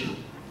missions issue.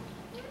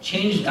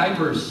 Change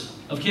diapers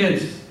of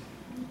kids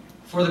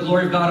for the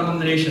glory of God among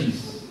the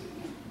nations.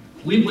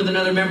 Weep with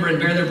another member and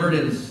bear their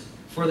burdens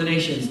for the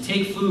nations.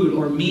 Take food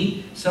or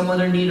meet some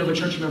other need of a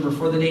church member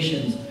for the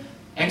nations.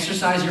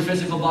 Exercise your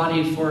physical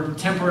body for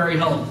temporary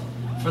health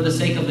for the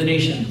sake of the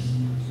nations.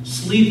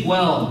 Sleep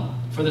well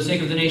for the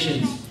sake of the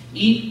nations.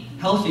 Eat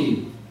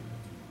healthy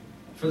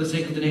for the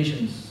sake of the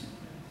nations.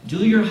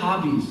 Do your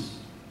hobbies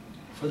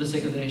for the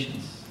sake of the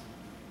nations.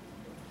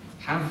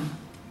 Have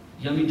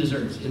yummy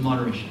desserts in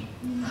moderation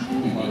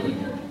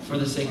for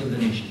the sake of the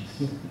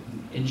nations.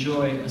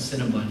 Enjoy a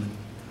Cinnabon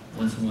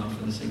once in a while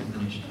for the sake of the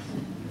nations.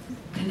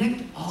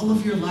 Connect all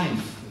of your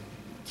life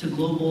to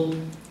global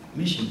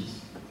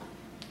missions.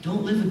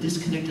 Don't live a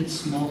disconnected,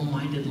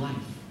 small-minded life.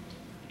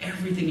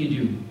 Everything you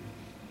do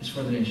is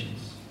for the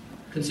nations.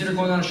 Consider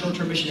going on a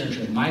short-term missionary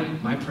trip.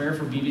 My prayer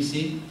for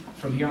BBC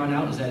from here on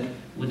out is that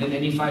within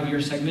any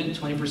 5-year segment,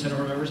 20% of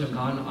our members have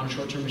gone on a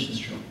short-term missions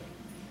trip.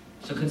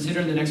 So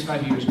consider in the next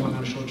 5 years going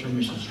on a short-term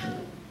missions trip.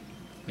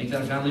 Make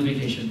that a family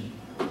vacation.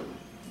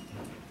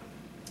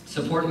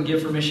 Support and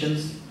give for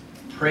missions.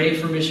 Pray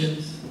for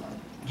missions.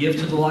 Give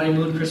to the Lottie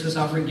Moon Christmas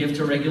offering. Give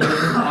to regular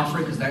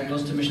offering, because that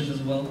goes to missions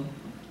as well.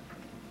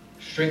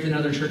 Strengthen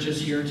other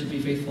churches here to be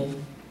faithful.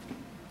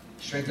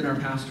 Strengthen our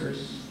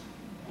pastors.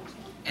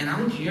 And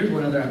here's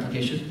one other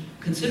application.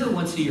 Consider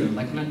once a year,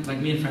 like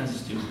me and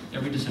Francis do,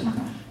 every December.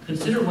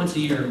 Consider once a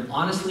year,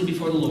 honestly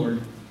before the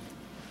Lord,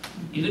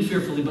 even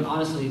fearfully, but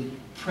honestly,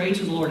 pray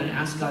to the Lord and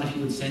ask God if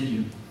he would send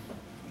you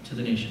to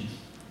the nations.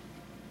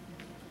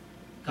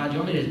 God, do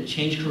you want me to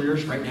change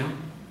careers right now? Do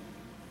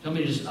you want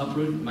me to just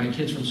uproot my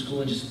kids from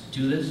school and just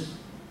do this?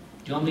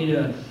 Do you want me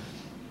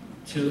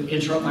to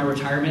interrupt my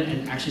retirement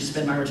and actually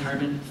spend my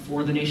retirement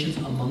for the nations,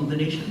 among the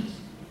nations?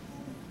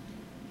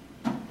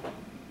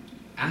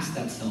 Ask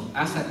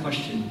that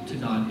question to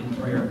God in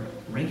prayer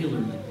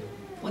regularly.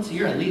 Once a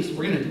year at least.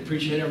 We're going to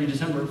preach it every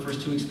December,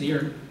 first 2 weeks of the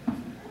year,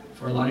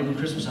 for a Lottie Moon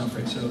Christmas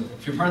offering. So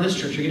if you're part of this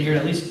church, you're going to hear it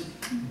at least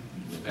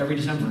every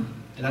December.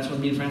 And that's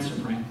when me and Francis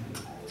are praying.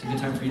 It's a good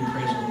time for you to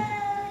pray as well.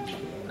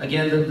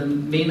 Again, the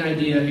main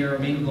idea here, our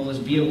main goal is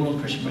be a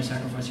world Christian by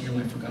sacrificing your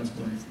life for God's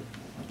glory.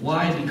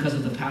 Why? Because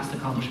of the past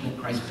accomplishment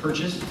Christ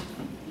purchased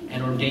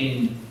and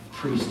ordained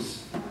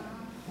priests.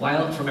 Why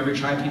else? From every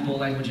tribe, people,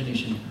 language, and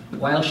nation.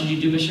 Why else should you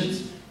do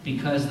missions?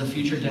 Because the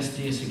future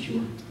destiny is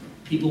secure.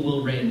 People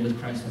will reign with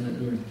Christ on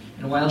the earth.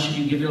 And why else should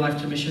you give your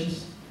life to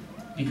missions?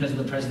 because of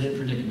the present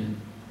predicament.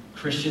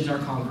 Christians are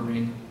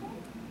conquering.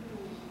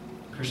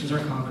 Christians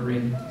are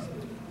conquering.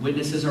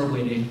 Witnesses are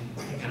waiting.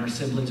 And our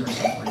siblings are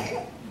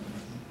suffering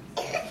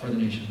for the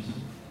nations.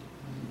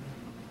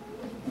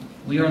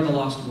 We are the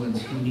lost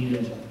ones who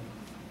needed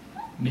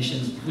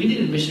missions. We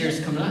needed missionaries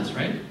to come to us,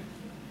 right?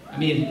 I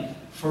mean,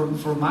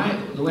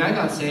 the way I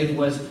got saved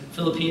was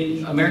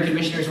American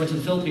missionaries went to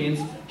the Philippines,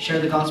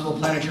 shared the gospel,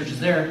 planted churches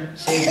there,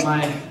 saved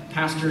my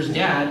pastor's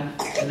dad,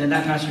 and then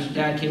that pastor's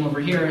dad came over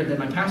here, and then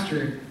my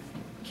pastor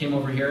came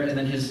over here, and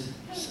then his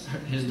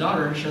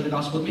daughter shared the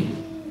gospel with me.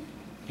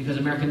 Because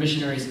American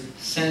missionaries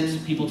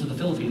sent people to the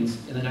Philippines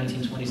in the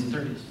 1920s and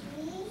 30s.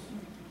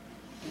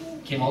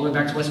 Came all the way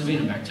back to West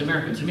Covina, back to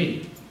America, to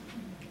me.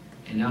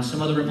 And now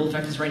some other ripple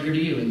effect is right here to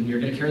you, and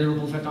you're going to carry the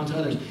ripple effect onto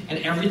others. And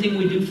everything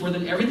we do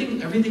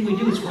everything we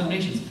do is for the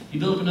nations. You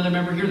build up another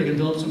member here, they're going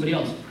to build up somebody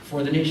else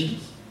for the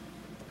nations.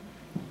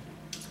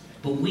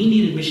 But we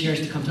needed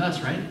missionaries to come to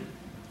us, right?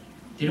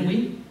 Didn't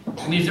we?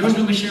 I mean, if there was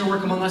no missionary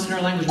work among us in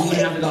our language, we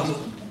wouldn't have the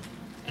gospel.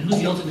 And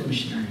who's the ultimate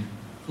missionary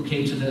who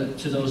came to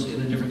those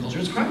in a different culture?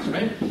 It's Christ,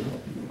 right?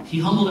 He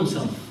humbled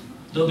himself.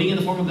 Though being in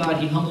the form of God,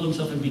 he humbled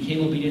himself and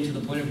became obedient to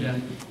the point of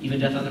death, even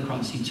death on the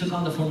cross. He took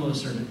on the form of a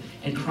servant,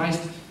 and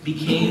Christ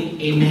became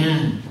a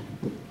man.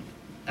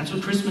 That's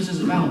what Christmas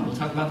is about. We'll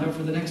talk about that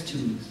for the next 2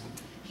 weeks.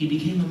 He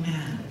became a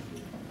man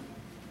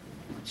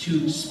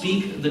to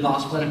speak the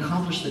gospel and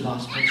accomplish the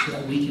gospel so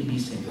that we can be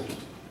saved.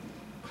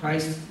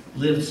 Christ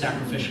lived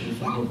sacrificially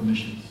for global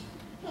missions.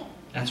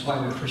 That's why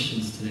we're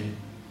Christians today.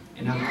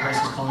 And now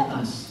Christ is calling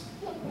us.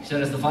 He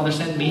said, as the Father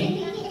sent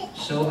me,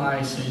 so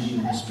I send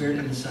you. The Spirit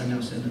and the Son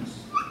now send us.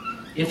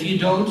 If you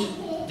don't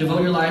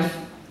devote your life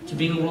to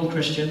being a world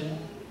Christian,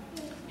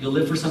 you'll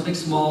live for something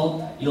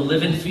small, you'll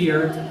live in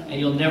fear, and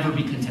you'll never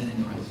be content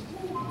in Christ.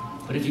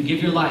 But if you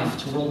give your life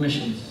to world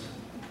missions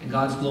and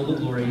God's global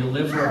glory, you'll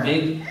live for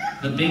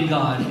the big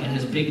God and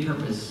his big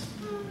purpose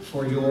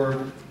for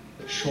your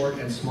short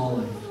and small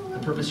life, the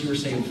purpose you were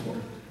saved for.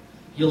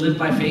 You'll live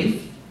by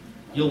faith,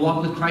 you'll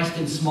walk with Christ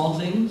in small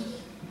things,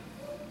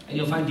 and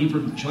you'll find deeper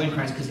joy in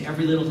Christ because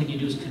every little thing you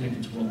do is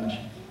connected to world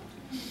mission.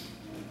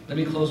 Let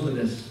me close with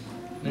this.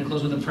 I'm going to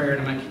close with a prayer,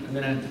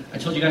 and I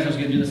told you guys I was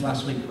going to do this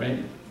last week, right?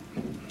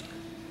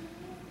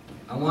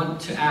 I want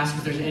to ask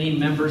if there's any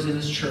members in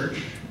this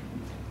church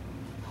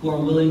who are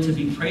willing to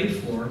be prayed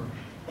for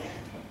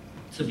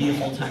to be a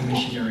full-time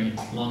missionary,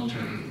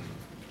 long-term,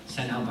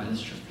 sent out by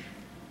this church.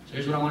 So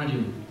here's what I want to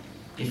do.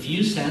 If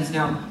you sense,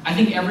 now, I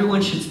think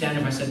everyone should stand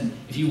if I said,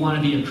 if you want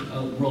to be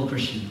a world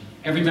Christian.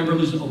 Every member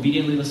who's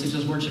obediently listening to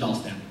this word should all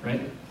stand,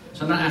 right?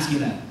 So I'm not asking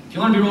that. If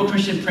you want to be a world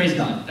Christian, praise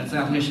God. That's the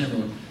application of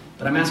everyone.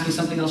 But I'm asking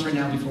something else right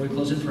now before we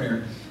close in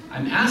prayer.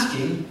 I'm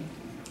asking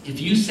if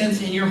you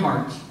sense in your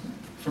heart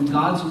from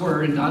God's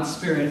word and God's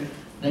spirit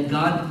that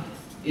God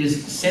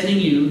is sending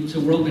you to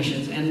world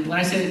missions. And when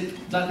I say, you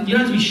don't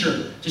have to be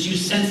sure. Just you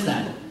sense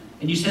that.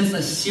 And you sense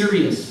a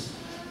serious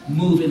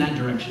move in that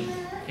direction.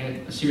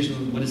 Okay? A serious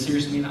move. What does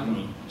serious mean? I don't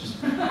know.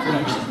 Just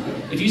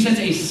if you sense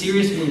a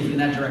serious move in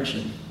that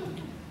direction,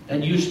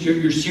 that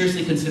you're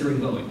seriously considering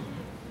going,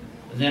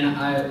 then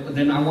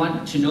I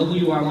want to know who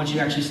you are. I want you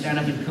to actually stand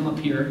up and come up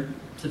here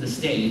to the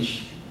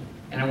stage.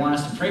 And I want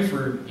us to pray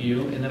for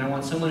you. And then I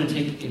want someone to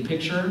take a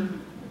picture.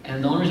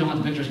 And the only reason I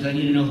want the picture is because I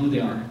need to know who they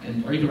are.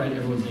 Or you can write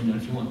everyone's name down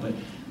if you want. But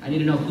I need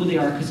to know who they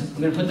are because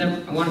I'm going to put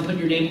them. I want to put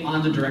your name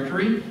on the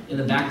directory, in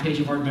the back page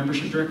of our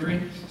membership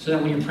directory, so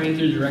that when you're praying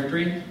through the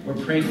directory, we're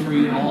praying for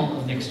you all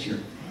of next year.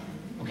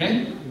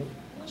 Okay?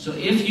 So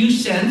if you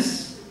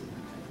sense,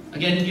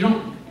 again,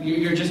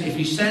 if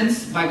you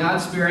sense by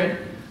God's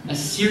Spirit a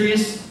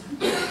serious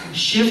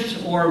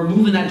shift or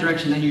move in that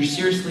direction, then you're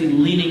seriously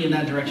leaning in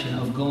that direction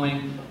of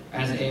going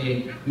as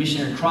a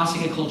missionary,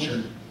 crossing a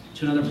culture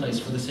to another place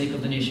for the sake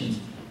of the nations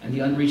and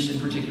the unreached in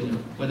particular,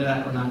 whether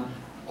that or not,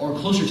 or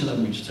closer to the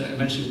unreached, to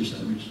eventually reach the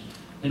unreached,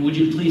 then would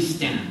you please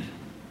stand?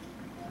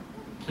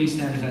 Please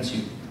stand if that's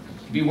you.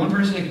 It could be one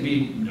person, it could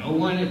be no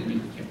one, it could be...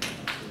 Okay.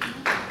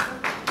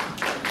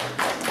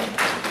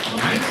 All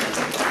right?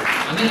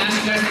 I'm going to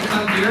ask you guys to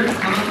come up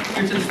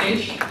here to the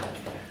stage.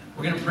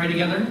 We're going to pray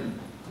together.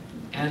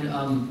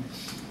 And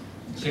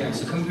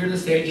so come here to the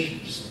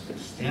stage.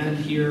 Just stand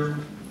here,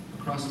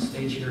 across the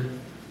stage here.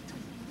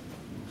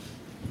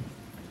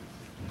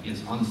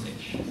 Yes, on the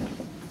stage.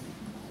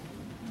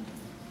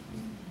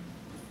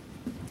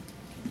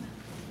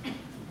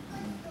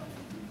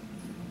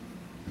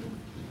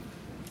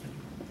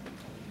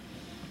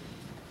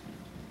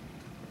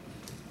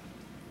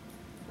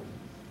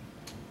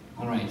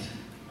 All right,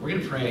 we're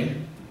going to pray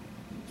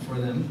for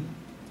them.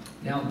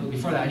 Now, but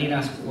before that, I need to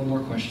ask one more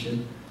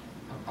question.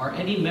 Are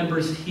any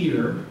members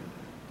here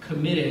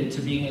committed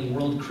to being a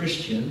world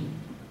Christian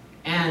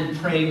and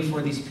praying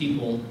for these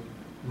people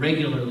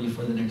regularly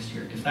for the next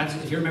year?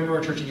 If you're a member of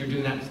our church and you're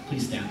doing that,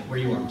 please stand where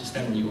you are. Just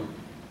stand where you are.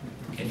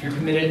 Okay, if you're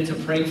committed to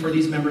praying for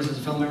these members as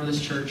a fellow member of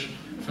this church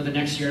for the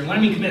next year, and when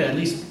I mean committed, at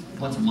least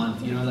once a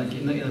month, like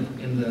in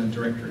the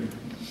directory.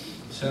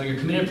 So you're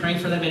committed to praying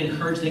for them and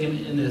encouraging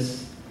them in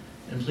this.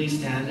 And please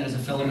stand as a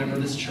fellow member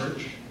of this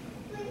church.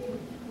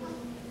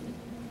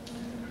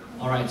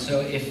 All right, so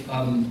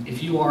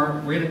if you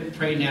are, we're going to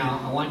pray now.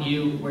 I want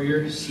you, where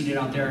you're seated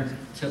out there,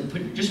 to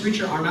just reach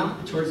your arm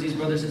out towards these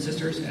brothers and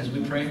sisters as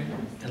we pray,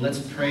 and let's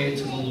pray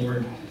to the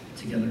Lord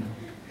together.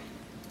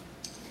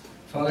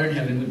 Father in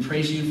heaven, we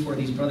praise you for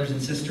these brothers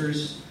and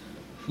sisters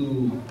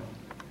who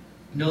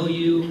know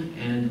you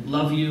and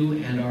love you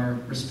and are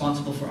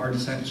responsible for our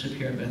discipleship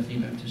here at Bethany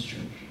Baptist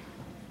Church.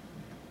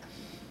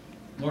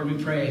 Lord,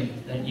 we pray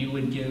that you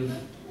would give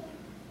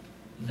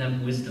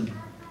them wisdom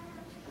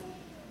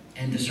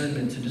and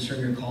discernment to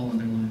discern your call on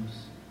their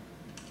lives.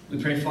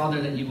 We pray,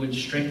 Father, that you would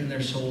strengthen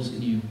their souls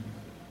in you.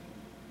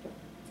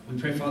 We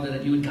pray, Father,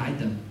 that you would guide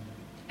them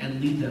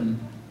and lead them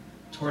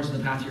towards the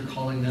path you're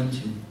calling them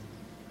to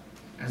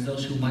as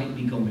those who might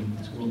be going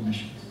to world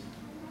missions.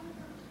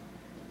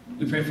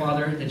 We pray,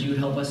 Father, that you would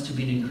help us to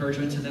be an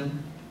encouragement to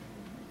them,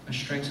 a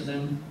strength to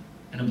them,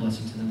 and a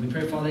blessing to them. We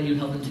pray, Father, that you would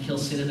help them to kill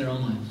sin in their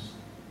own lives,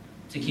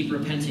 to keep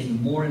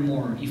repenting more and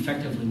more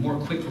effectively, more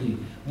quickly,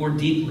 more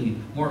deeply,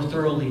 more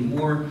thoroughly,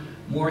 more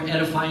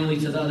edifyingly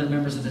to the other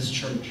members of this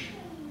church.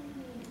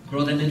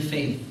 Grow them in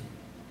faith.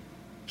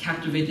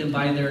 Captivate them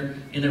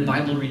in their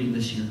Bible reading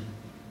this year.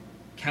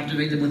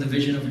 Captivate them with a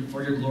vision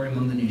for your glory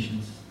among the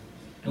nations.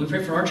 And we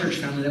pray for our church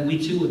family that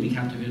we too would be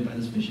captivated by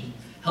this vision.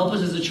 Help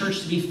us as a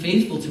church to be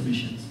faithful to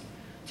missions,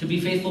 to be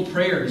faithful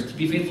prayers, to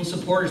be faithful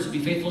supporters, to be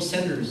faithful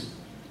senders,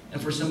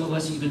 and for some of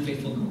us, even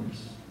faithful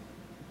goers.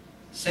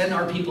 Send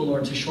our people,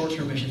 Lord, to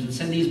short-term missions, and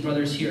send these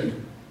brothers here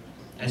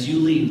as you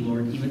lead,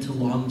 Lord, even to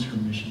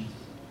long-term missions.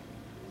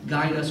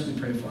 Guide us, we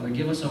pray, Father.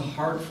 Give us a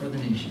heart for the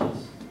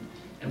nations.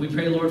 And we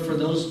pray, Lord, for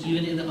those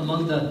even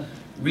among the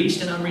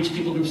reached and unreached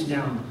people groups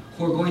now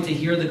who are going to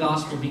hear the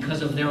gospel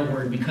because of their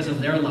word, because of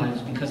their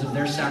lives, because of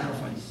their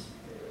sacrifice.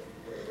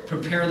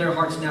 Prepare their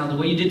hearts now, the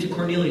way you did to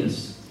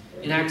Cornelius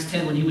in Acts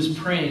 10 when he was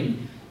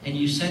praying and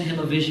you sent him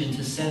a vision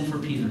to send for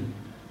Peter.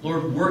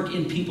 Lord, work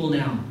in people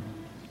now.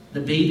 The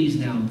babies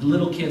now, the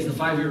little kids, the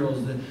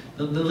 5-year-olds,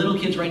 the little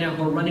kids right now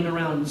who are running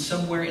around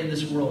somewhere in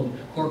this world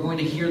who are going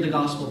to hear the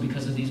gospel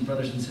because of these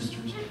brothers and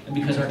sisters and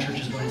because our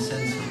church is going to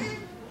send some.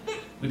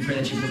 We pray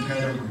that you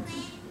prepare their hearts.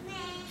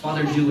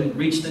 Father, do it.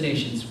 Reach the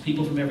nations,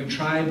 people from every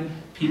tribe,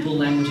 people,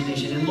 language, and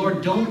nation. And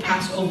Lord, don't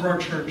pass over our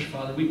church,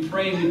 Father. We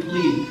pray, we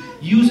plead.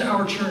 Use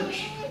our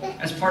church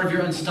as part of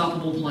your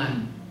unstoppable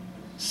plan.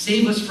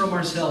 Save us from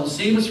ourselves.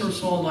 Save us from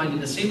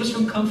small-mindedness. Save us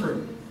from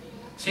comfort.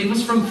 Save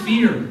us from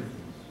fear.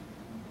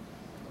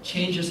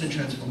 Change us and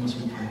transform us,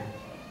 we pray.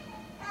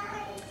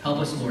 Help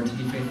us, Lord, to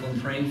be faithful in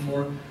praying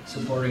for,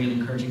 supporting, and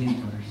encouraging these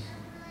brothers.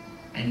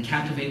 And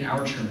captivate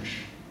our church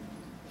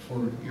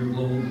for your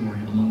global glory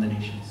among the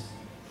nations.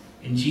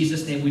 In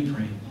Jesus' name we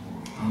pray.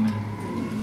 Amen.